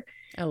other.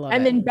 I love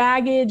and it. then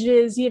baggage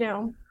is,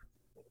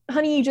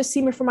 honey, you just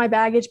see me for my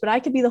baggage, but I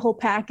could be the whole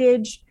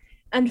package,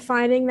 and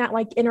finding that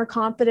like inner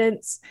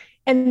confidence.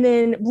 And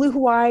then Blue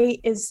Hawaii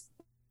is,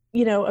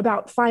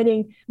 about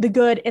finding the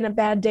good in a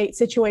bad date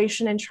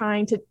situation and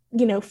trying to,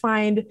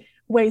 find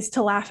ways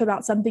to laugh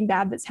about something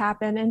bad that's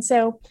happened. And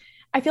so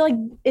I feel like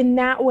in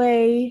that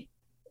way,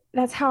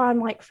 that's how I'm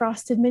like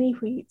Frosted Mini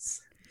Wheats.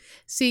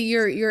 See,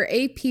 your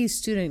AP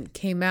student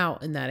came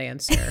out in that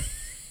answer.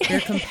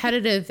 Your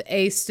competitive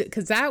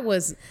because that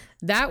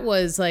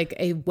was like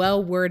a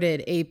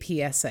well-worded AP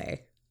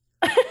essay.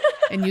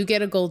 And you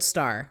get a gold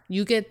star.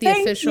 You get the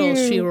official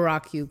She Will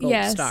Rock You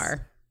gold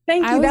star.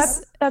 Thank you.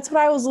 That's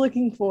what I was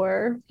looking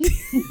for.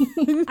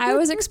 I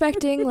was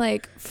expecting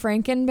like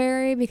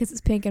Frankenberry because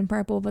it's pink and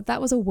purple, but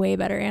that was a way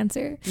better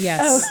answer.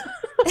 Yes.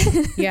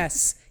 Oh.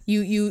 Yes.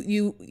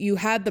 You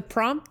had the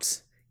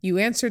prompt. You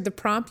answered the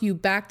prompt. You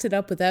backed it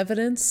up with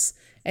evidence,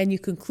 and you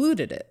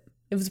concluded it.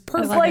 It was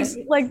perfect. It's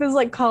like this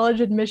like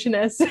college admission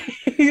essay.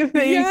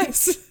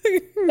 Yes.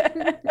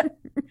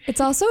 It's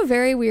also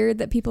very weird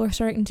that people are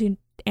starting to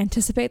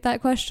anticipate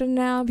that question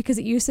now, because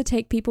it used to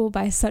take people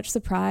by such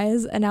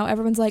surprise, and now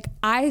everyone's like,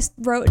 I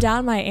wrote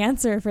down my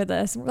answer for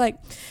this. We're like,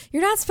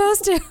 you're not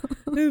supposed to.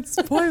 It's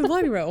the point of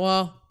lightning round.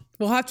 Well,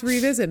 we'll have to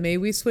revisit. Maybe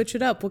we switch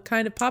it up. What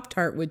kind of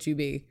Pop-Tart would you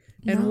be,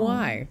 and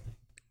why?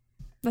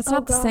 That's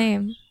not the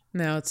same.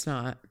 No, it's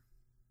not.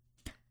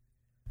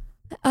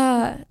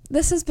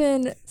 This has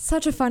been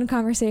such a fun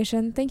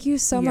conversation. Thank you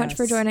so much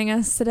for joining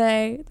us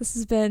today. This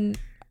has been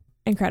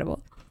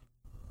incredible.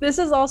 This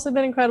has also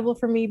been incredible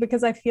for me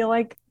because I feel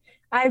like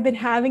I've been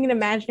having an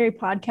imaginary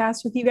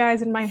podcast with you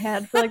guys in my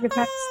head for like the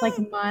past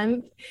like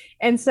month.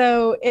 And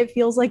so it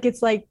feels like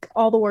it's like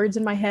all the words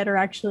in my head are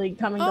actually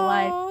coming to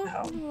life.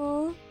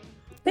 So.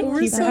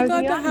 We're so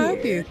glad to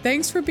have you.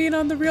 Thanks for being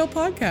on the Real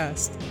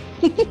Podcast.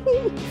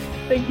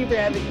 Thank you for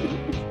having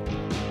me.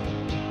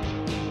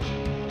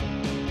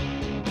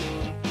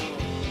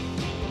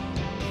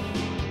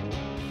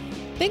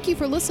 Thank you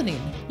for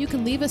listening. You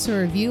can leave us a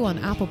review on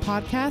Apple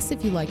Podcasts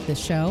if you like this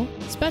show.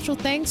 Special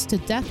thanks to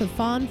Death of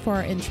Fawn for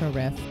our intro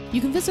riff. You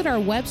can visit our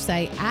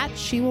website at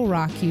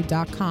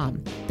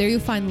shewillrockyou.com. There you'll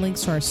find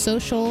links to our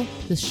social,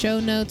 the show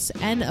notes,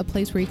 and a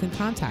place where you can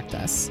contact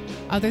us.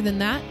 Other than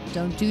that,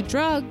 don't do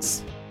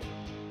drugs.